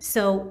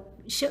 So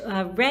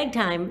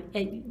ragtime,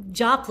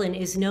 Joplin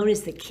is known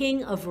as the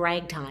king of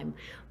ragtime,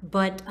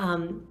 but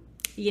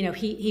you know,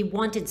 he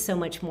wanted so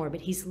much more,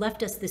 but he's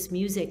left us this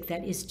music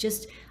that is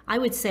just, I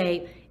would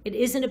say, it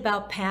isn't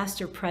about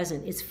past or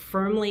present. It's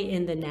firmly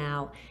in the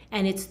now.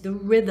 And it's the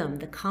rhythm,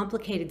 the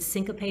complicated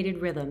syncopated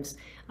rhythms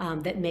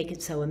that make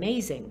it so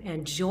amazing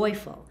and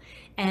joyful.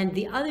 And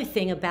the other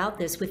thing about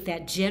this, with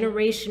that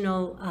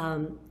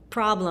generational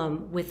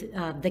problem with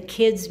the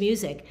kids'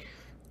 music,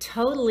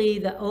 totally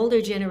the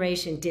older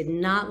generation did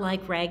not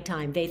like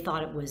ragtime. They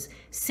thought it was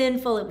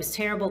sinful, it was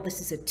terrible. This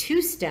is a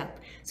two-step,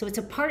 so it's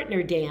a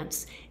partner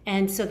dance.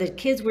 And so the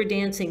kids were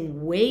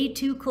dancing way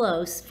too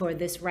close for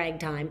this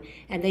ragtime,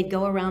 and they'd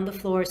go around the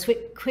floor,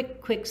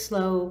 quick, quick,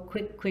 slow,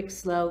 quick, quick,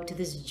 slow, to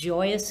this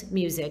joyous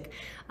music.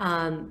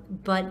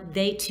 But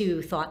they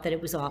too thought that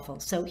it was awful.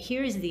 So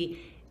here's the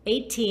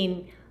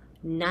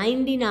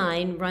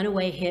 1899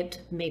 runaway hit,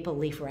 Maple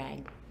Leaf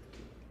Rag.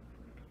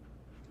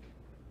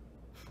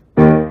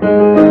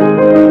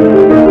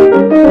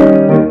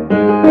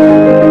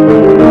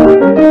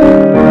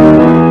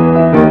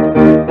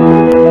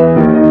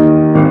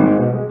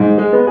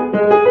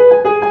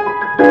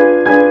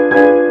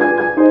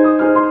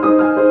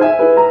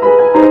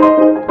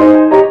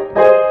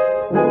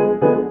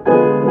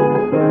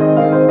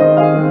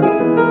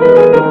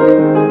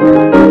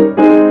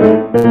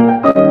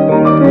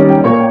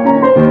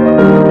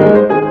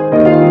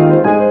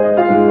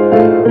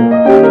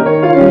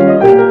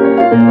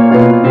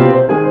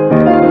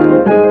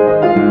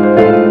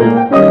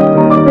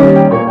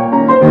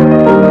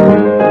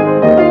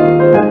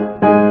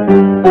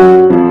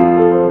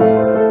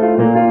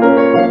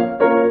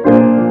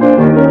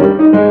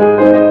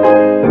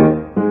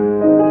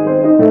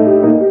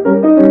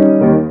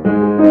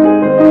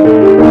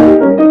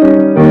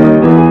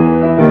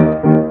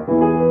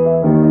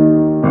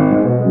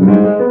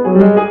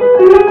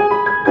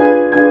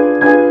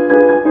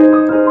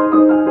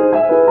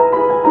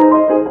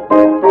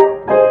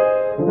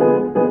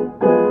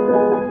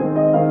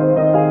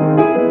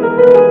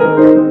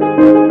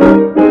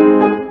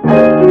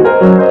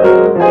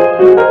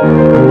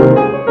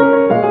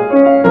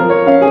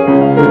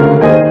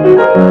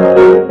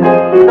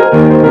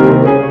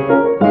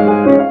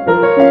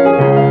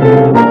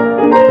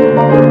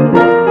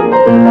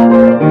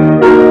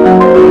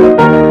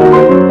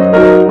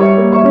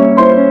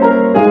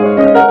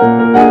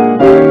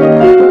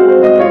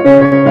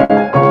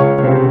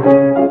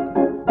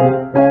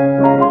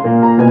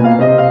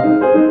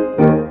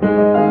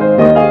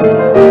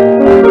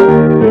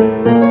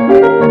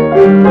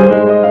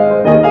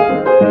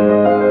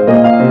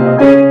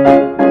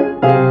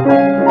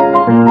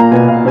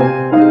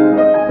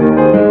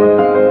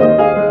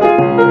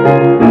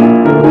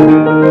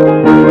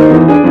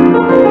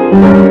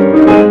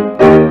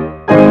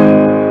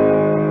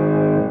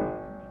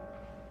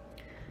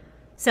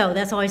 So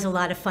that's always a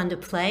lot of fun to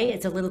play.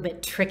 It's a little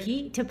bit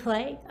tricky to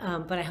play,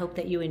 but I hope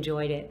that you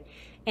enjoyed it.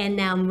 And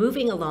now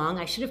moving along,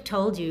 I should have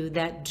told you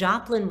that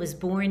Joplin was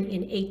born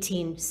in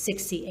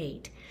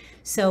 1868.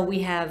 So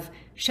we have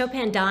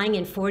Chopin dying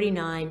in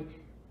 49,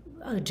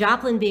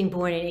 Joplin being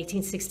born in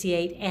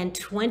 1868, and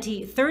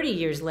 30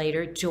 years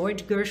later,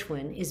 George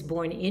Gershwin is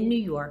born in New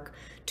York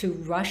to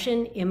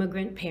Russian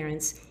immigrant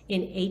parents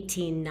in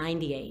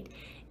 1898.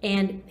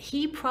 And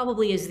he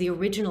probably is the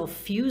original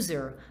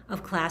fuser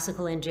of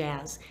classical and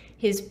jazz.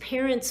 His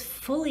parents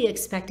fully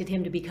expected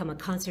him to become a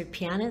concert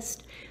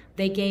pianist.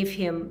 They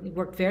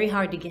worked very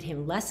hard to get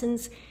him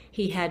lessons.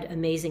 He had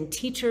amazing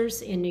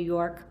teachers in New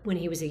York when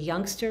he was a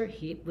youngster.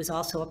 He was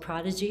also a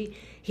prodigy.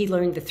 He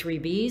learned the three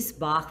Bs,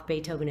 Bach,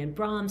 Beethoven, and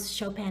Brahms,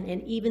 Chopin,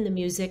 and even the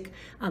music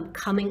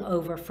coming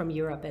over from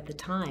Europe at the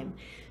time.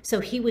 So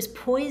he was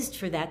poised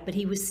for that, but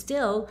he was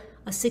still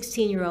a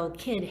 16-year-old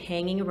kid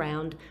hanging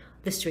around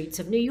the streets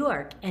of New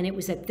York. And it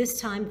was at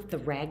this time the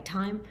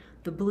ragtime,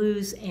 the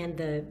blues, and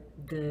the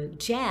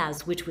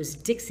jazz, which was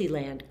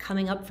Dixieland,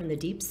 coming up from the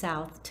deep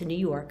south to New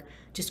York,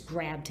 just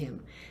grabbed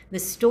him. The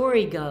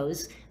story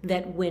goes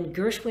that when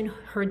Gershwin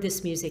heard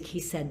this music, he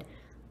said,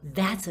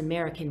 "That's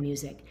American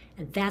music,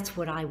 and that's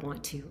what I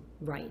want to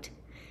write."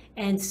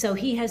 And so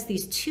he has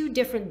these two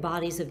different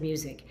bodies of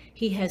music.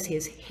 He has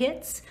his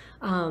hits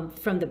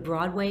from the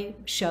Broadway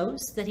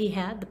shows that he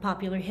had, the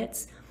popular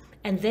hits,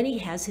 and then he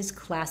has his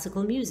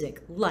classical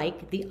music,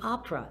 like the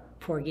opera,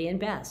 Porgy and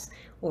Bess,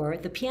 or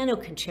the piano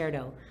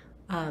concerto,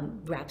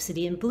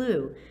 Rhapsody in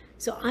Blue.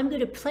 So I'm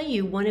going to play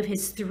you one of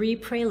his 3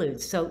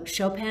 preludes. So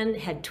Chopin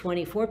had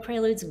 24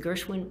 preludes,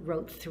 Gershwin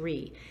wrote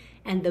 3.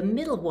 And the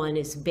middle one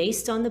is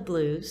based on the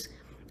blues,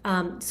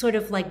 sort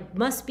of like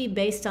must be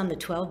based on the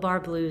 12-bar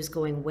blues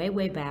going way,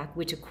 way back,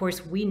 which of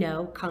course we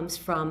know comes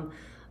from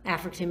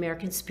African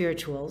American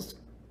spirituals.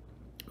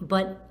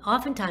 But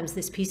oftentimes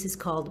this piece is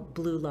called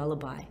Blue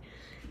Lullaby.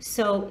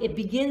 So it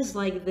begins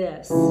like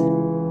this,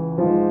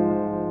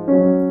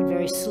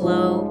 very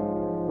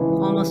slow,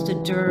 almost a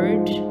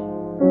dirge.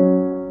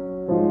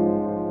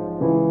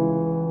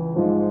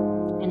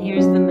 And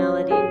here's the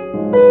melody.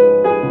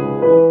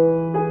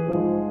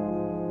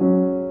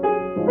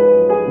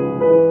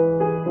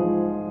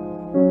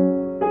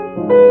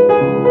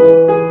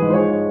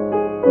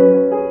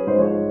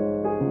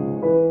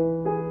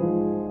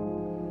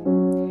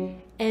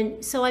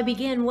 And so I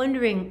began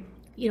wondering,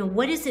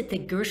 what is it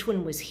that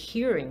Gershwin was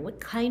hearing?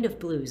 What kind of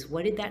blues?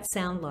 What did that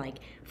sound like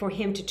for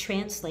him to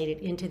translate it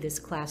into this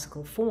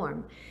classical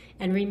form?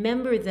 And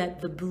remember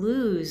that the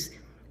blues,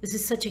 this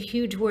is such a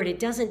huge word. It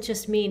doesn't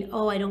just mean,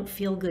 oh, I don't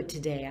feel good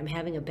today, I'm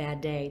having a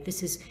bad day.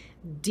 This is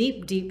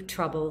deep, deep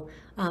trouble,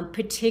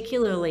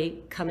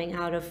 particularly coming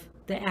out of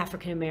the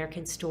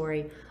African-American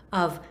story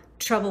of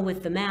trouble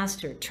with the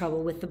master,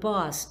 trouble with the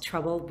boss,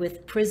 trouble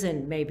with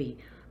prison maybe,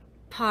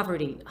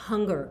 poverty,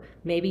 hunger,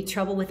 maybe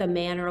trouble with a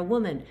man or a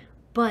woman.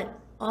 But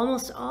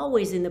almost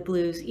always in the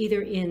blues,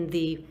 either in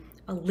the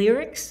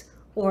lyrics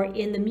or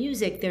in the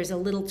music, there's a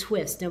little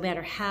twist. No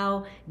matter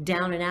how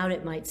down and out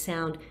it might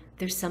sound,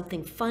 there's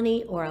something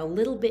funny or a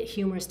little bit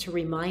humorous to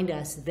remind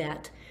us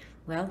that,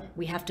 well,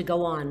 we have to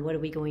go on. What are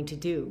we going to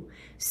do?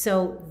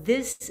 So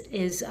this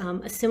is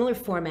a similar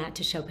format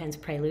to Chopin's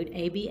Prelude,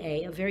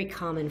 ABA, a very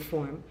common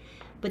form.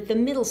 But the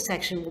middle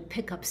section will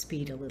pick up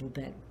speed a little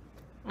bit.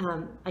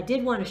 I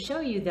did want to show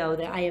you, though,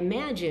 that I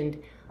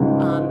imagined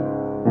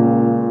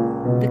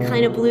the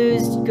kind of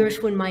blues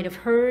Gershwin might have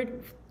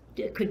heard.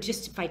 It could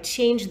just, if I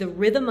change the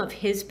rhythm of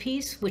his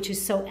piece, which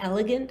is so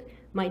elegant,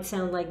 might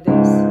sound like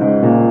this.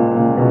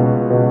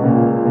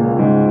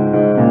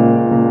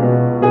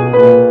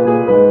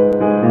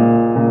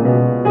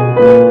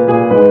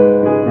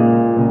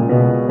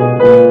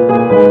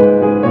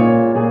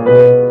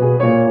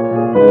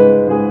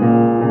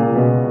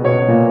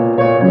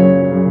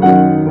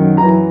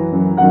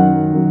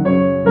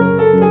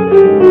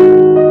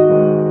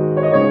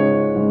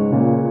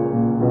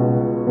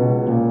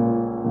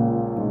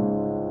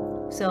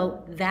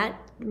 So that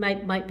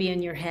might be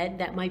in your head,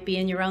 that might be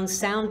in your own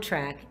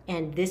soundtrack,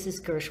 and this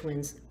is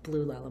Gershwin's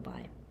Blue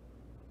Lullaby.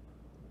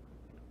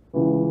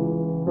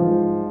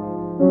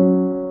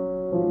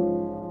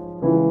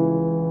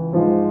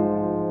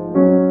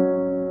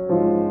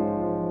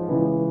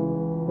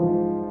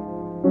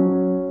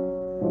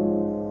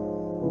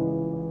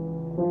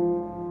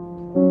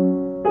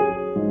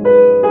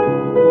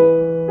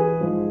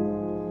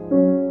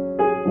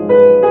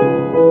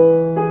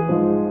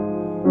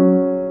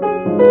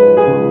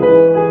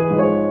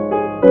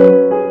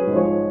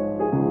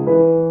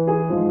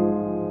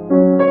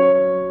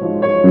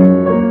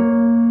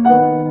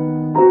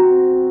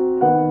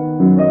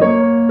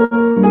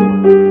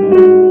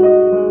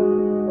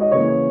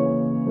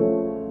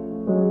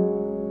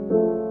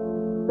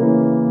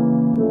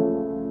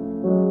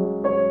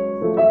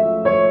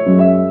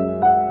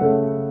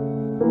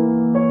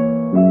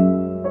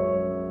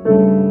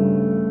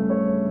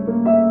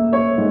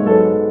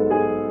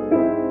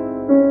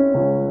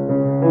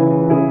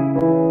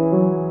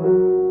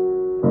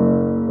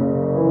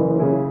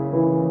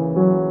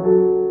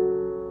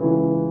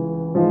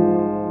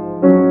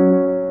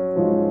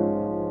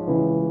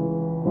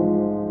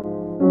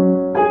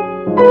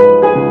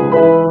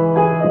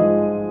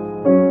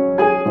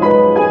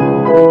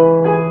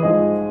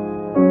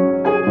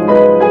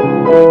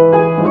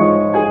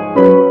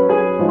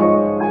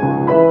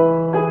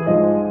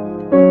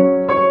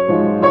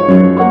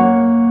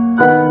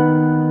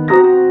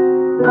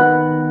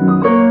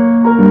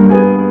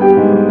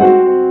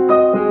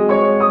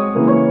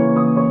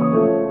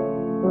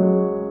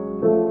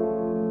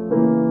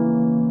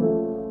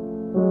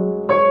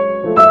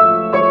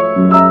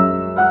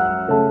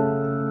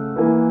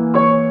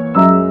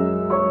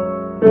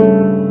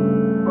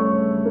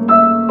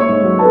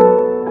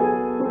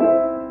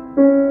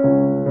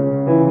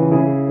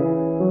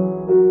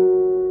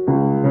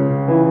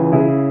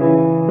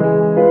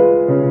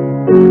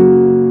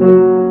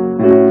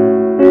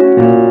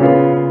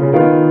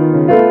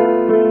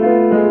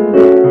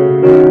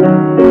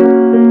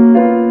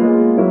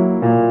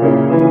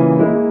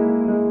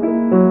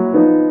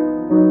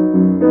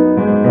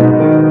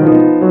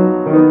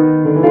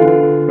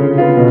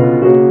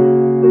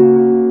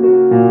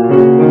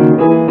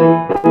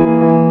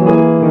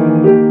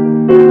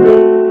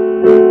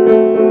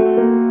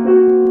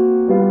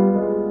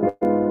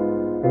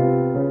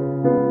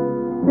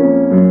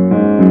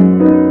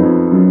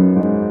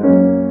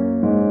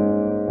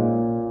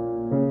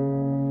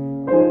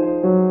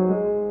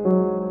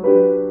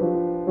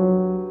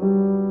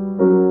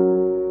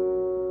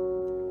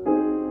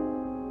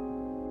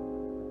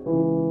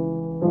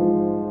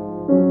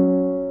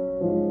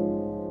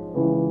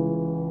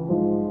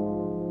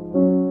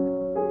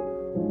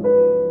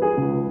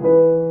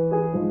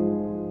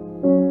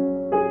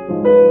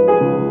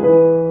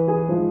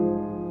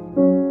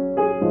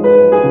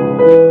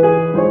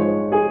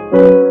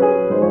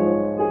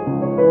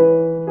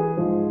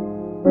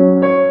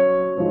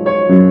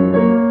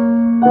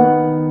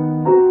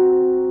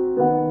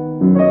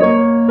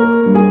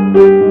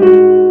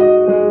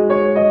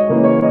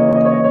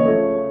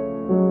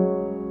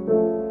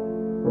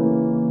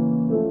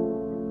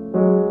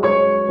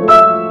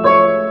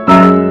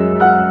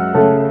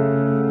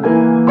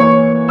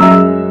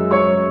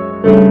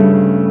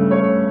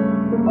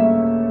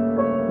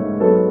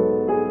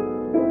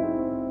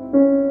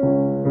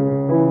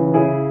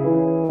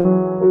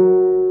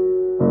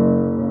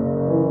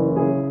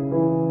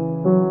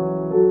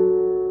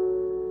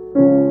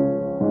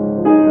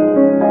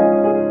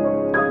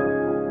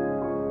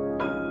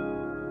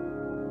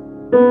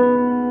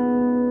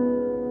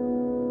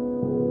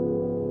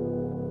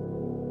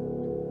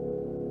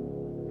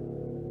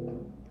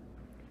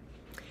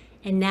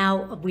 And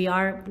now we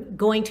are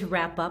going to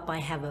wrap up. I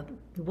have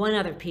one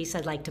other piece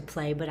I'd like to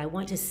play, but I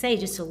want to say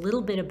just a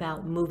little bit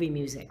about movie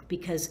music,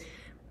 because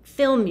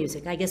film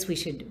music, I guess we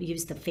should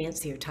use the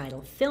fancier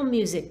title, film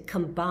music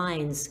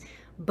combines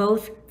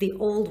both the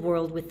old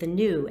world with the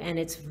new, and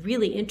it's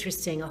really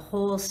interesting, a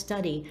whole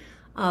study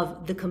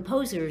of the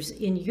composers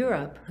in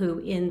Europe who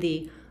in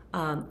the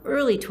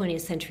early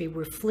 20th century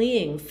were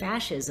fleeing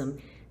fascism,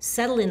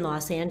 settled in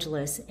Los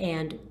Angeles,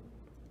 and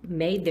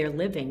made their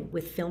living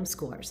with film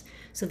scores.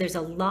 So there's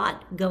a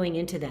lot going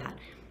into that.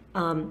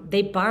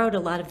 They borrowed a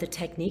lot of the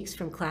techniques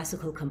from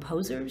classical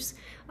composers,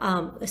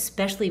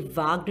 especially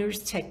Wagner's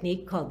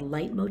technique called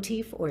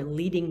leitmotif or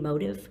leading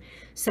motive.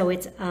 So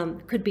it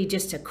could be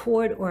just a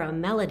chord or a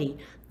melody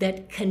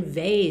that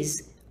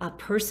conveys a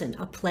person,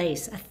 a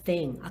place, a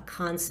thing, a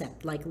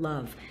concept like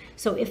love.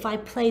 So if I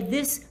play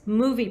this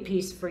movie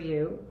piece for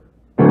you,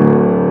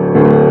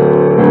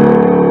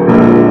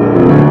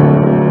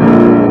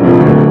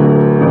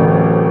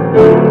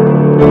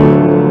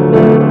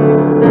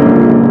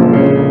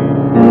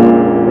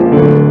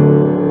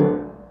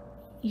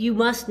 you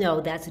must know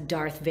that's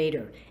Darth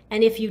Vader.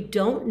 And if you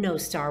don't know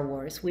Star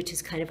Wars, which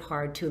is kind of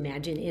hard to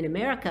imagine in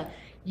America,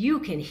 you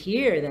can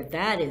hear that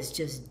that is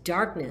just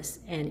darkness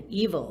and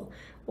evil.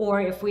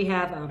 Or if we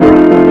have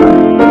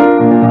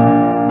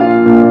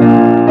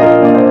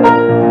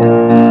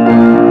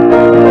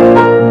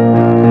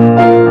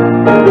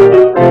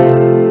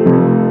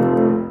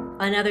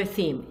another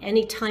theme.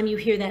 Anytime you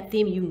hear that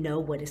theme, you know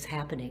what is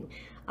happening.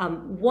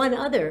 One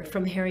other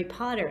from Harry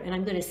Potter, and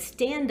I'm going to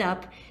stand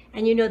up,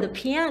 and you know the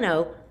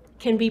piano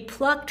can be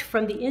plucked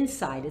from the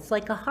inside. It's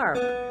like a harp.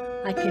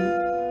 I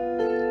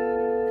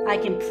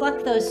can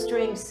pluck those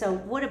strings. So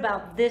what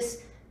about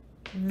this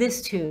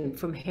tune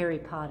from Harry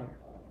Potter?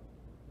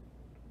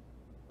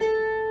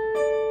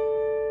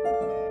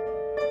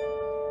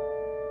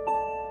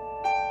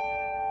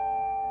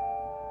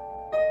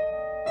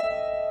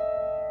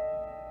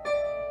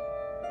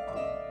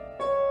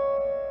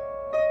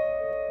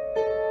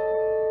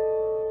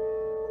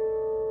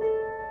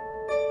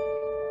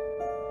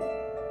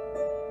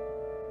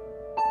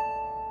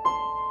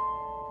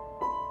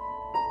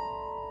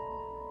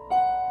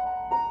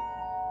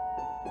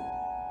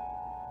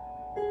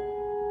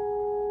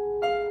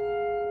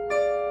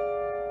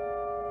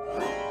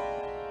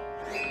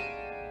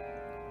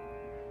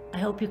 I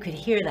hope you could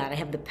hear that. I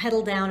have the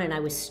pedal down and I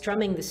was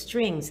strumming the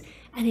strings.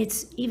 And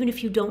it's, even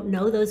if you don't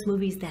know those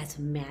movies, that's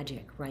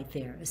magic right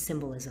there, a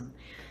symbolism.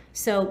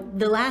 So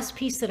the last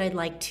piece that I'd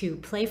like to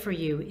play for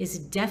you is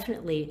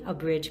definitely a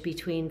bridge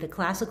between the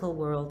classical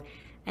world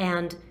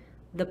and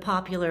the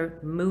popular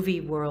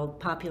movie world,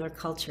 popular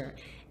culture.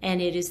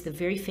 And it is the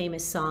very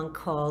famous song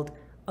called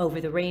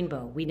Over the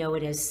Rainbow. We know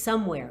it as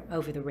Somewhere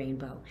Over the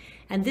Rainbow.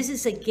 And this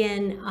is,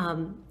 again,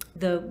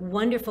 the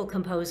wonderful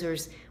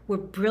composers were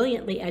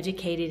brilliantly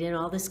educated in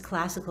all this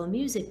classical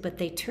music, but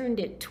they turned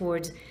it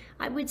towards,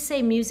 I would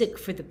say, music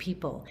for the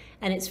people.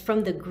 And it's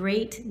from the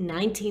great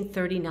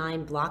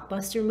 1939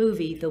 blockbuster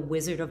movie, The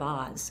Wizard of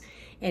Oz.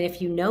 And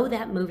if you know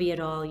that movie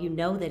at all, you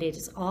know that it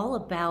is all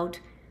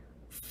about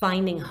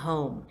finding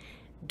home.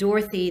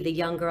 Dorothy, the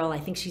young girl, I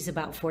think she's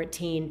about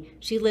 14,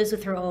 she lives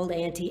with her old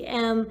Auntie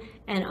Em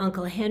and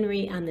Uncle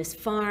Henry on this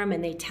farm,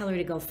 and they tell her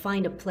to go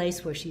find a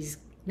place where she's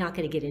not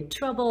going to get in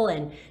trouble,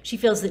 and she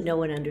feels that no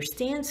one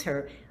understands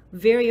her.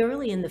 Very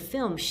early in the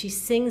film, she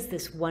sings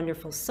this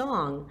wonderful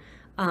song,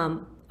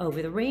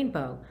 Over the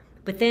Rainbow.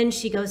 But then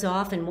she goes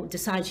off and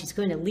decides she's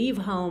going to leave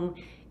home.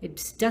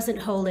 It doesn't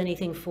hold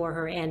anything for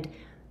her, and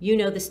you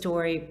know the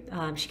story.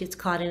 She gets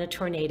caught in a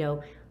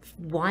tornado,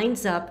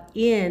 winds up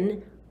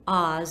in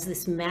Oz,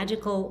 this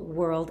magical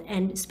world,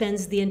 and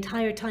spends the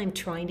entire time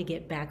trying to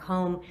get back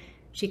home.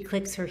 She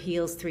clicks her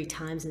heels 3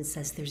 times and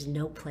says, "There's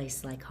no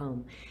place like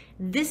home."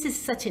 This is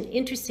such an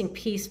interesting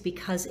piece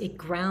because it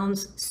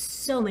grounds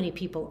so many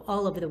people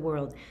all over the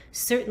world.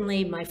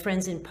 Certainly my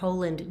friends in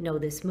Poland know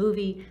this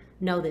movie,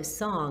 know this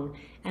song,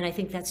 and I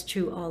think that's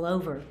true all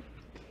over.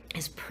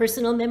 As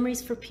personal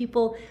memories for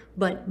people,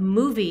 but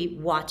movie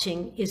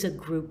watching is a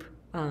group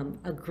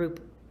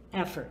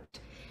effort.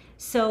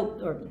 So,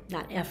 or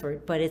not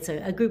effort, but it's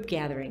a group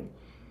gathering.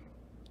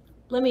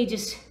 Let me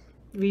just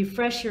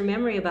refresh your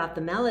memory about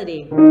the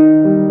melody.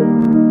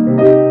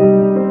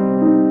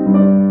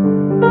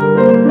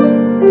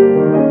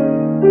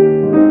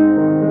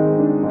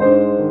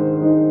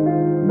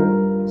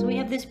 So we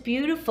have this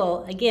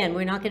beautiful, again,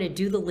 we're not going to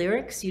do the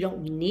lyrics. You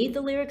don't need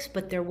the lyrics,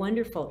 but they're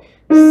wonderful.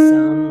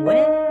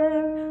 Somewhere.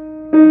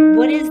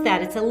 What is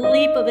that? It's a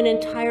leap of an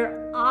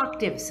entire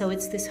octave. So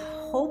it's this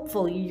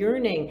hopeful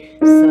yearning.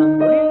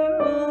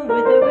 Somewhere over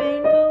the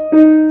rainbow,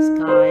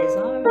 skies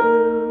are blue.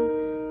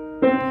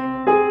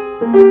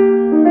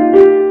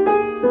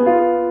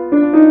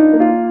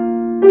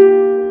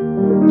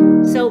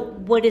 So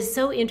what is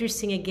so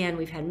interesting, again,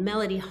 we've had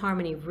melody,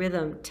 harmony,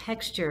 rhythm,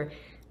 texture,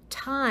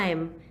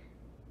 time.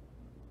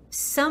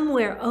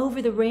 Somewhere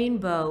over the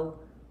rainbow,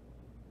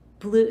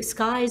 blue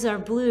skies are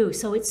blue.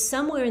 So it's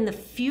somewhere in the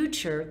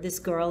future, this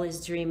girl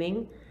is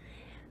dreaming.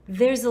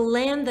 There's a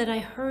land that I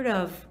heard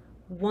of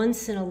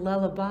once in a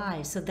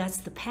lullaby. So that's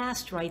the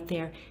past right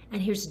there.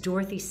 And here's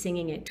Dorothy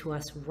singing it to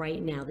us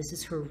right now. This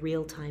is her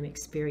real-time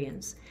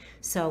experience.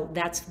 So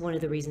that's one of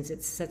the reasons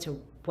it's such a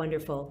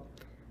wonderful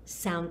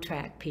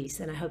soundtrack piece.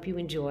 And I hope you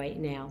enjoy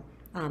now.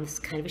 It's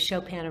kind of a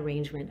Chopin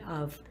arrangement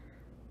of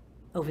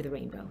Over the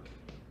Rainbow.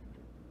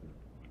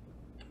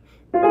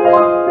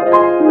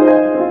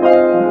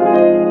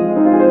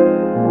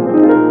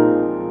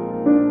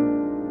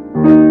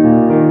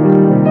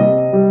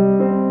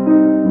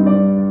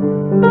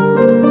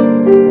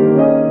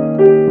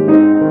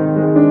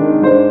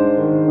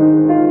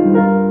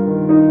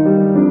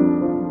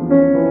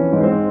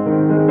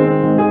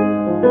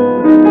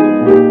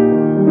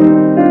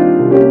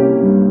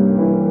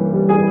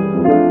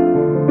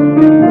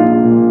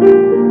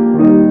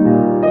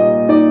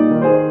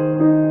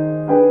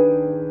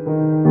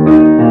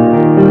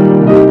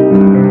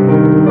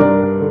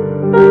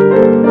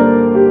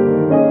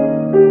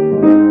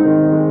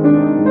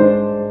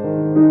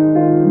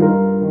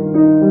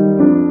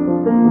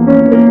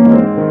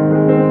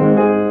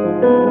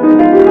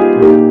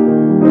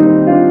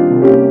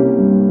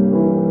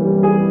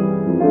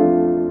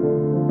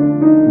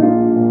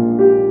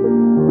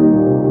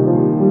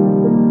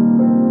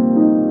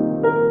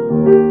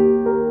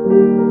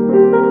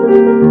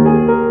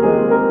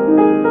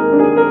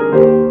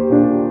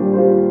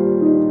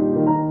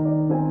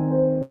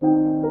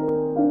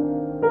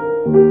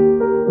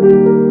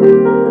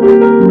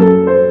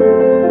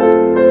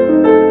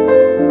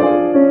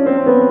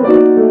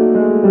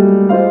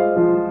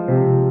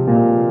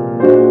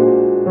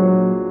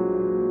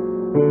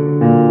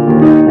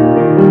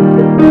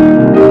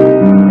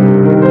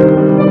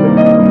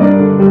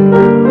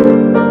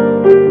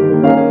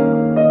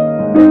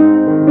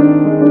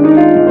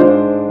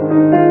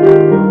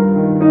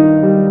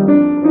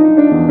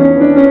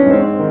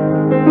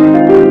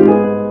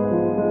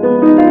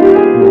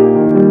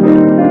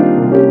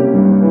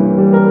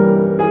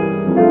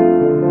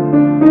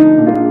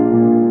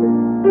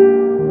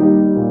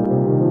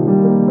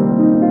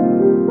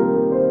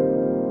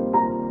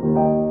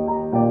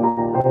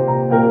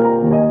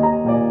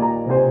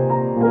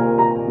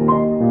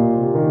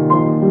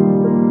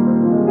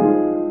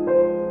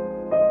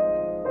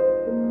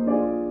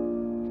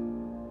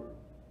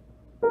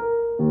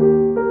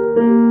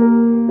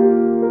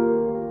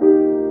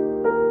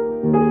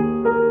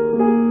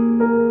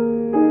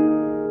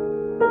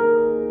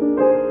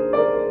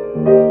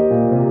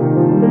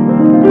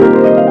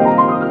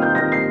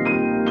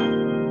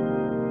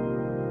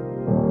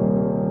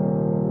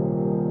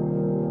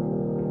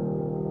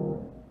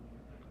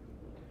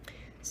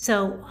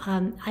 So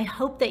I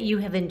hope that you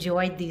have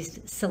enjoyed these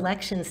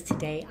selections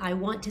today. I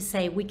want to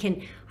say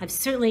I'm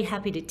certainly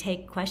happy to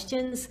take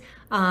questions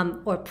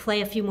or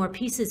play a few more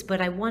pieces, but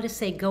I want to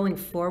say going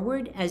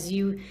forward, as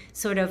you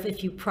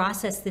if you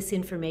process this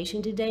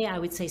information today, I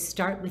would say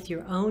start with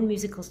your own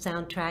musical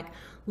soundtrack,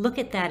 look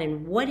at that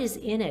and what is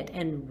in it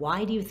and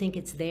why do you think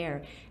it's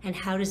there and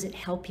how does it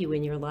help you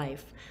in your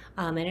life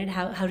and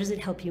how does it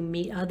help you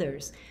meet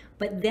others.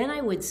 But then I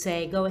would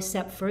say go a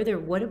step further.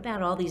 What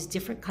about all these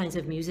different kinds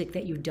of music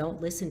that you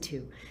don't listen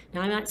to?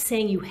 Now, I'm not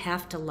saying you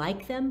have to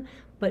like them,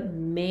 but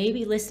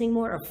maybe listening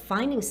more or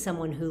finding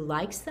someone who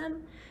likes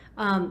them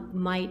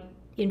might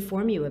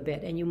inform you a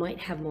bit and you might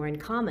have more in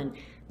common.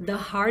 The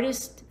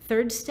hardest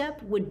third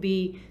step would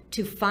be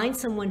to find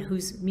someone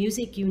whose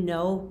music you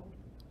know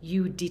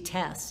you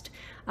detest.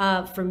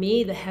 For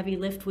me, the heavy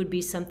lift would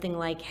be something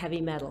like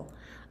heavy metal.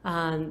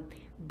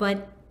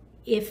 But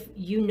if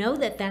you know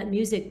that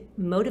music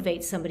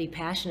motivates somebody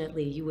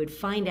passionately, you would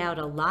find out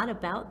a lot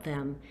about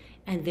them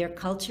and their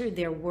culture,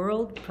 their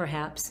world,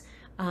 perhaps,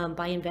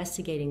 by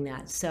investigating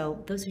that.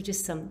 So those are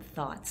just some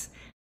thoughts.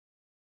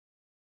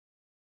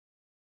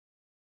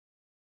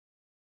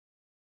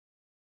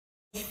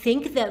 I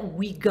think that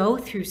we go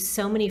through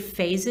so many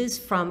phases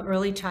from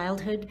early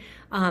childhood.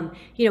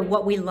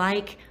 What we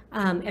like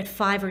at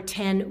 5 or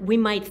 10, we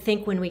might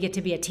think when we get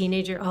to be a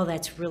teenager, oh,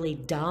 that's really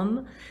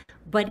dumb.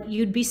 But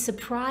you'd be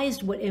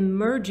surprised what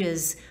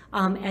emerges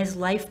as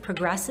life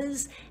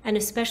progresses, and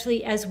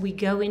especially as we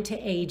go into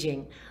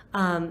aging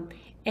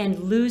and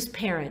lose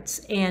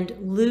parents and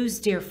lose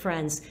dear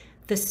friends,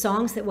 the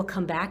songs that will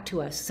come back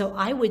to us. So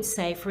I would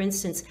say, for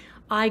instance,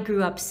 I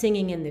grew up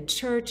singing in the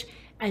church,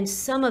 and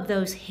some of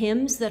those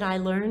hymns that I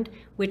learned,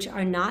 which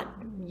are not,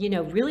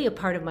 really a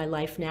part of my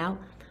life now,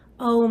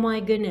 oh my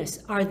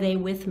goodness, are they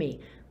with me?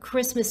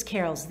 Christmas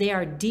carols, they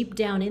are deep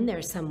down in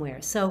there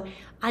somewhere. So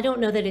I don't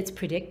know that it's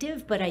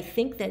predictive, but I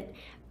think that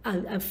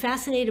I'm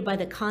fascinated by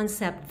the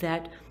concept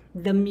that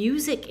the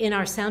music in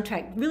our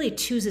soundtrack really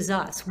chooses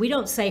us. We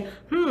don't say,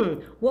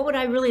 what would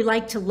I really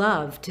like to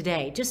love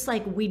today? Just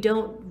like we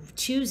don't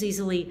choose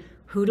easily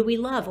who do we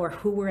love or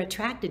who we're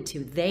attracted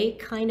to.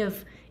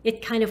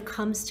 It kind of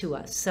comes to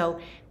us. So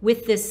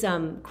with this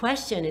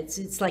question,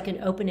 it's like an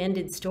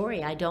open-ended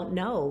story. I don't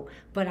know,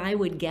 but I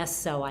would guess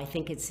so. I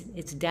think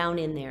it's down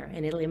in there,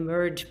 and it'll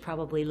emerge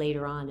probably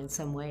later on in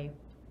some way.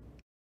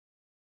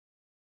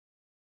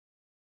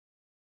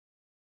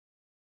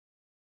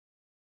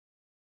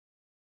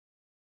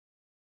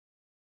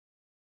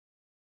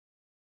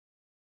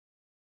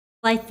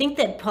 I think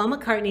that Paul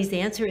McCartney's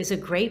answer is a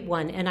great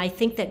one. And I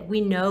think that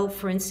we know,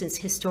 for instance,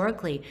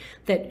 historically,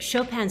 that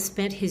Chopin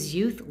spent his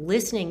youth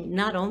listening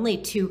not only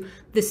to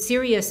the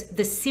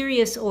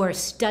serious or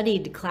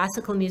studied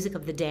classical music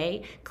of the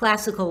day,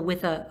 classical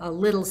with a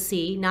little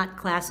c, not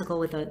classical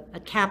with a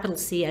capital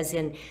C, as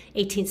in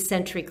 18th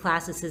century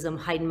classicism,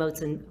 Haydn,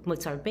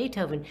 Mozart,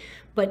 Beethoven,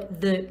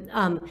 but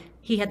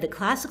he had the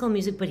classical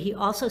music, but he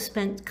also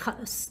spent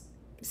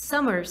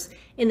summers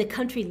in the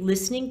country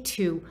listening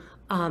to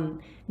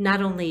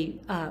not only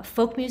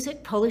folk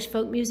music, Polish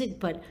folk music,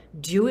 but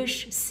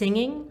Jewish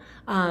singing.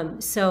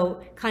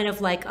 So kind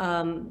of like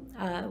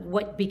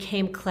what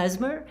became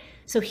klezmer.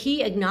 So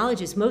he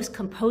acknowledges most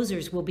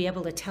composers will be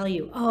able to tell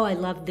you, oh, I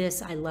love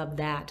this, I love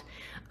that.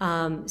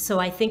 So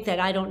I think that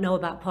I don't know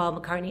about Paul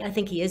McCartney. I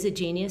think he is a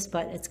genius,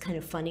 but it's kind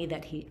of funny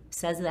that he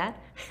says that.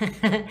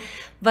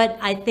 But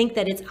I think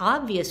that it's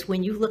obvious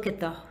when you look at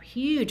the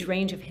huge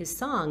range of his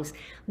songs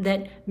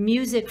that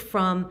music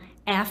from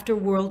after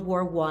World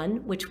War I,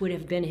 which would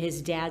have been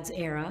his dad's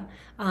era,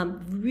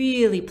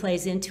 really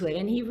plays into it.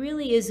 And he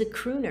really is a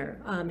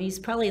crooner. He's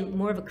probably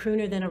more of a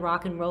crooner than a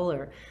rock and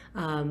roller,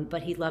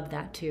 but he loved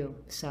that too.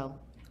 So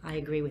I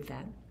agree with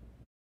that.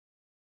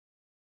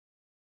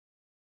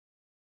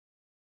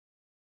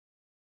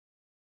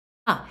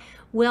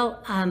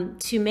 Well,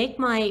 to make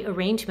my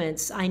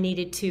arrangements, I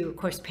needed to, of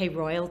course, pay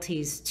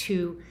royalties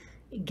to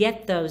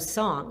get those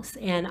songs.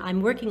 And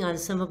I'm working on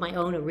some of my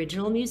own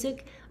original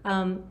music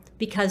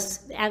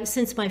because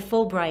since my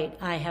Fulbright,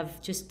 I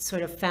have just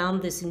sort of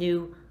found this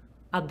new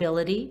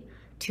ability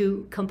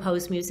to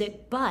compose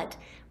music. But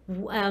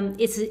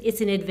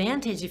it's an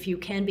advantage if you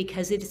can,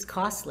 because it is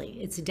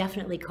costly. It's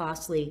definitely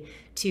costly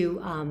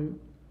to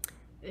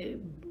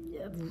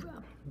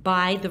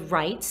buy the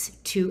rights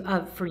to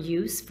for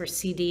use, for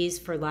CDs,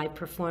 for live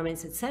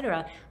performance,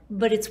 etc.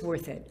 But it's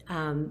worth it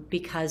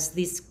because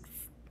these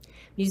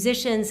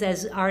musicians,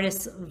 as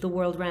artists the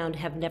world round,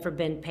 have never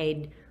been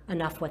paid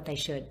enough what they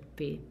should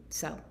be.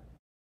 So.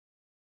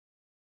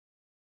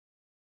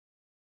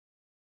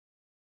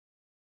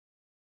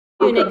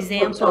 An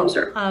example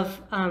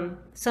of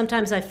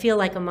sometimes I feel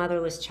like a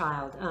motherless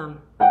child.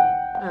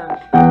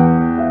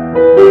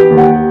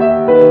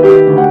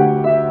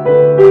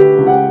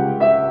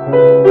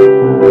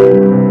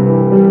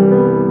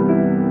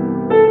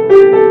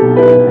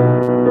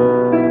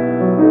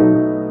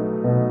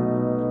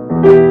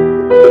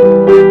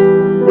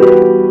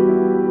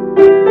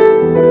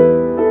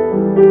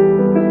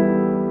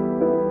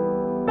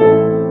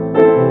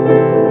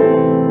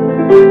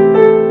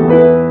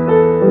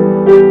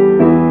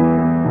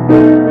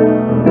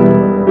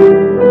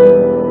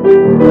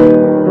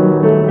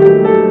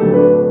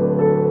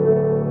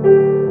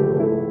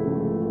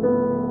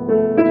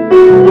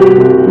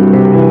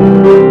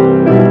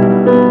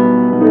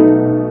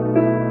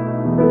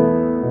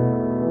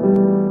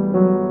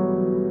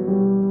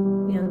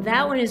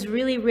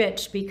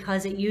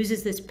 Because it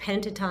uses this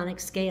pentatonic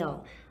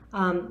scale. This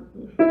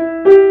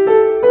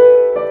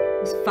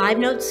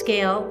 5-note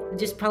scale,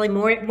 just probably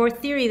more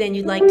theory than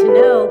you'd like to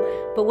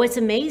know, but what's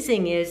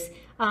amazing is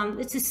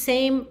it's the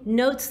same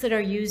notes that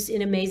are used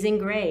in Amazing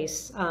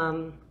Grace.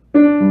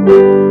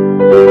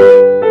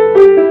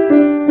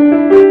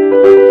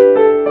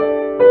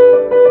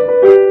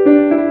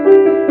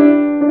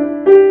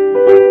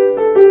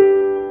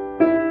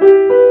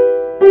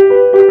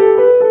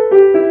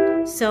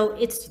 So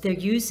they're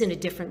used in a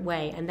different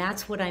way, and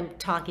that's what I'm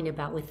talking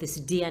about with this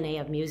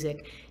DNA of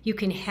music. You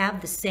can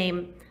have the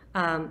same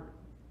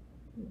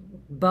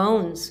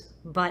bones,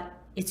 but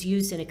it's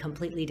used in a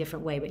completely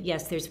different way. But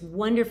yes, there's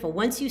wonderful.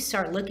 Once you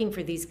start looking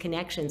for these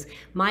connections,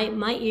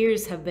 my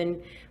ears have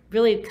been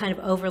really kind of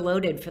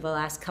overloaded for the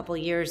last couple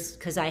of years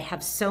because I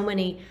have so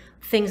many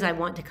things I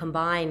want to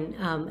combine,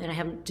 and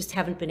I just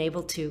haven't been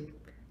able to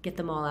get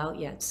them all out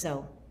yet.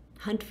 So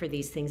hunt for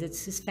these things.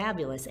 It's just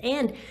fabulous.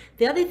 And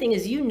the other thing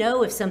is, you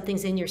know, if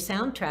something's in your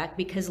soundtrack,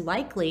 because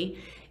likely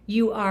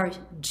you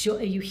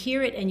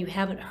hear it and you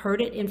haven't heard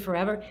it in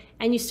forever,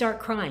 and you start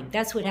crying.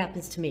 That's what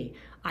happens to me.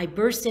 I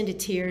burst into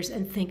tears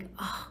and think,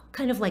 oh,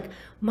 kind of like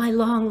my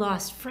long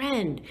lost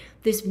friend,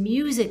 this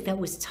music that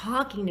was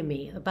talking to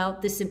me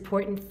about this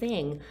important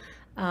thing.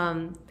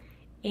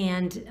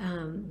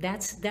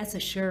 That's a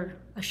sure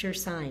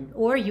sign.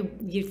 Or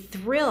you're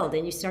thrilled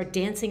and you start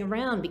dancing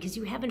around because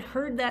you haven't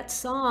heard that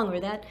song or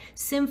that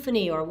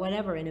symphony or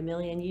whatever in a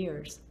million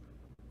years.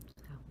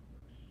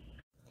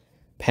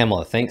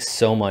 Pamela, thanks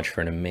so much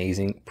for an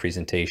amazing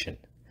presentation.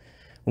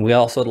 We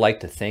also would like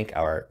to thank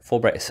our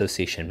Fulbright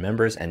Association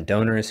members and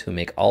donors who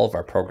make all of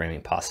our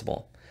programming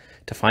possible.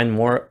 To find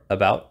more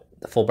about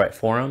the Fulbright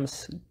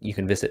forums, you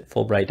can visit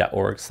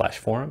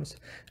fulbright.org/forums.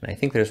 And I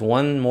think there's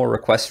one more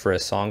request for a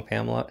song,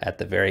 Pamela, at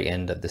the very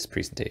end of this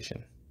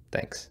presentation.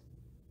 Thanks.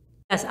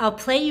 Yes, I'll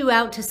play you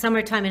out to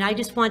Summertime, and I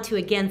just want to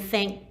again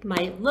thank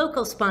my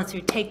local sponsor,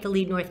 Take the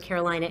Lead North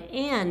Carolina,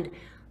 and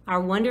our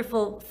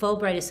wonderful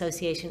Fulbright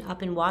Association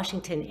up in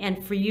Washington.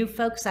 And for you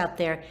folks out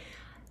there,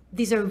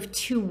 these are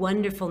two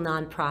wonderful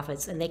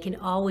nonprofits, and they can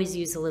always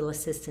use a little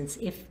assistance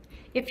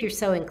if you're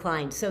so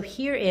inclined. So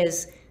here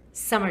is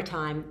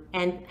summertime,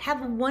 and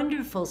have a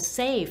wonderful,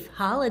 safe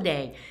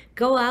holiday.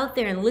 Go out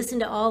there and listen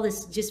to all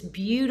this just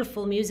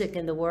beautiful music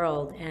in the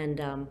world.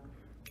 And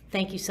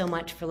thank you so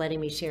much for letting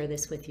me share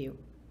this with you.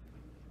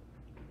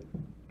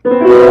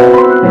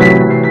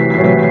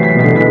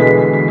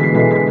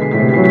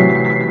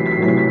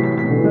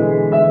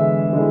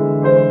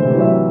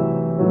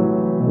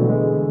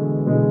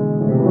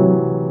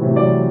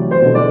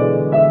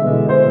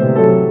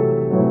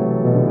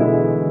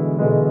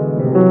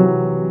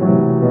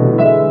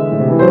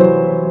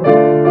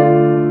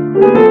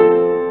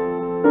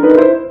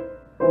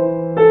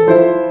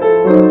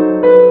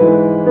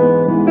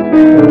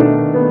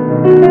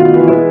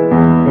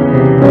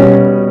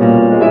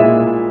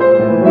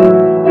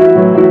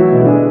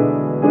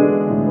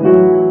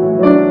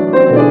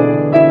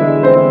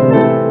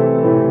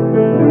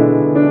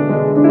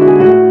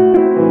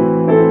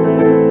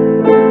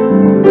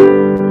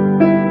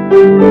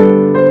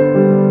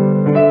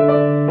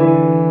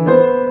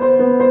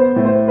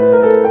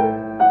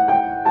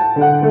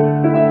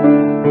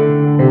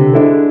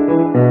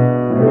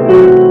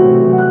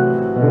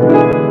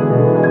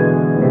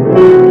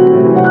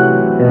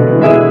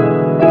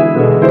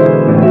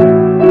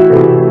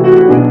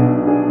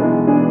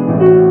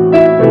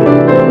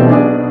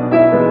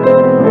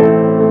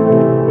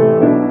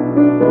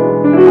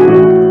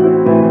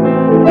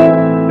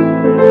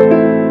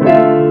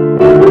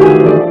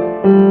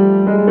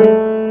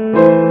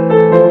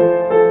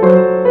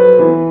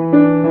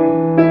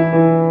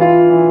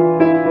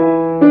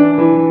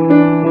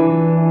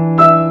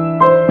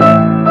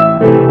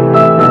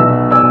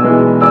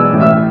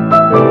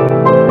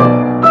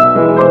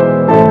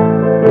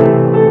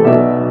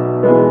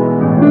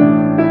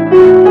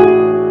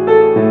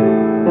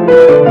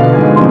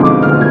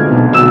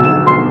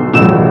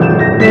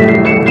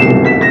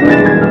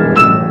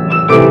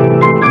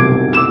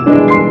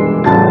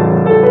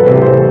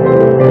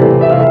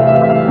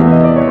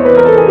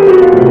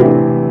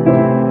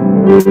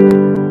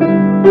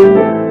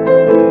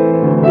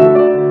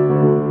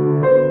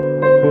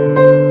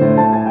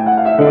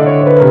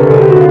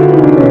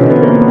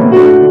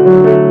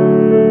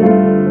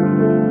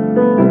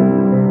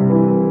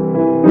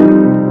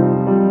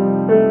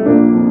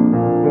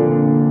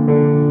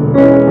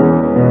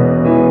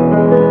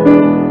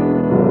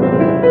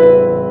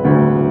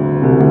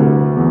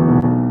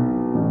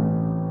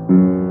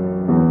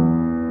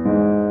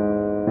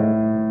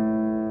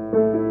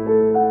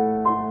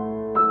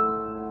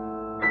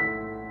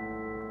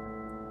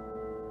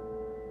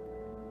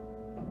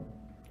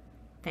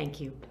 Thank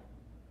you.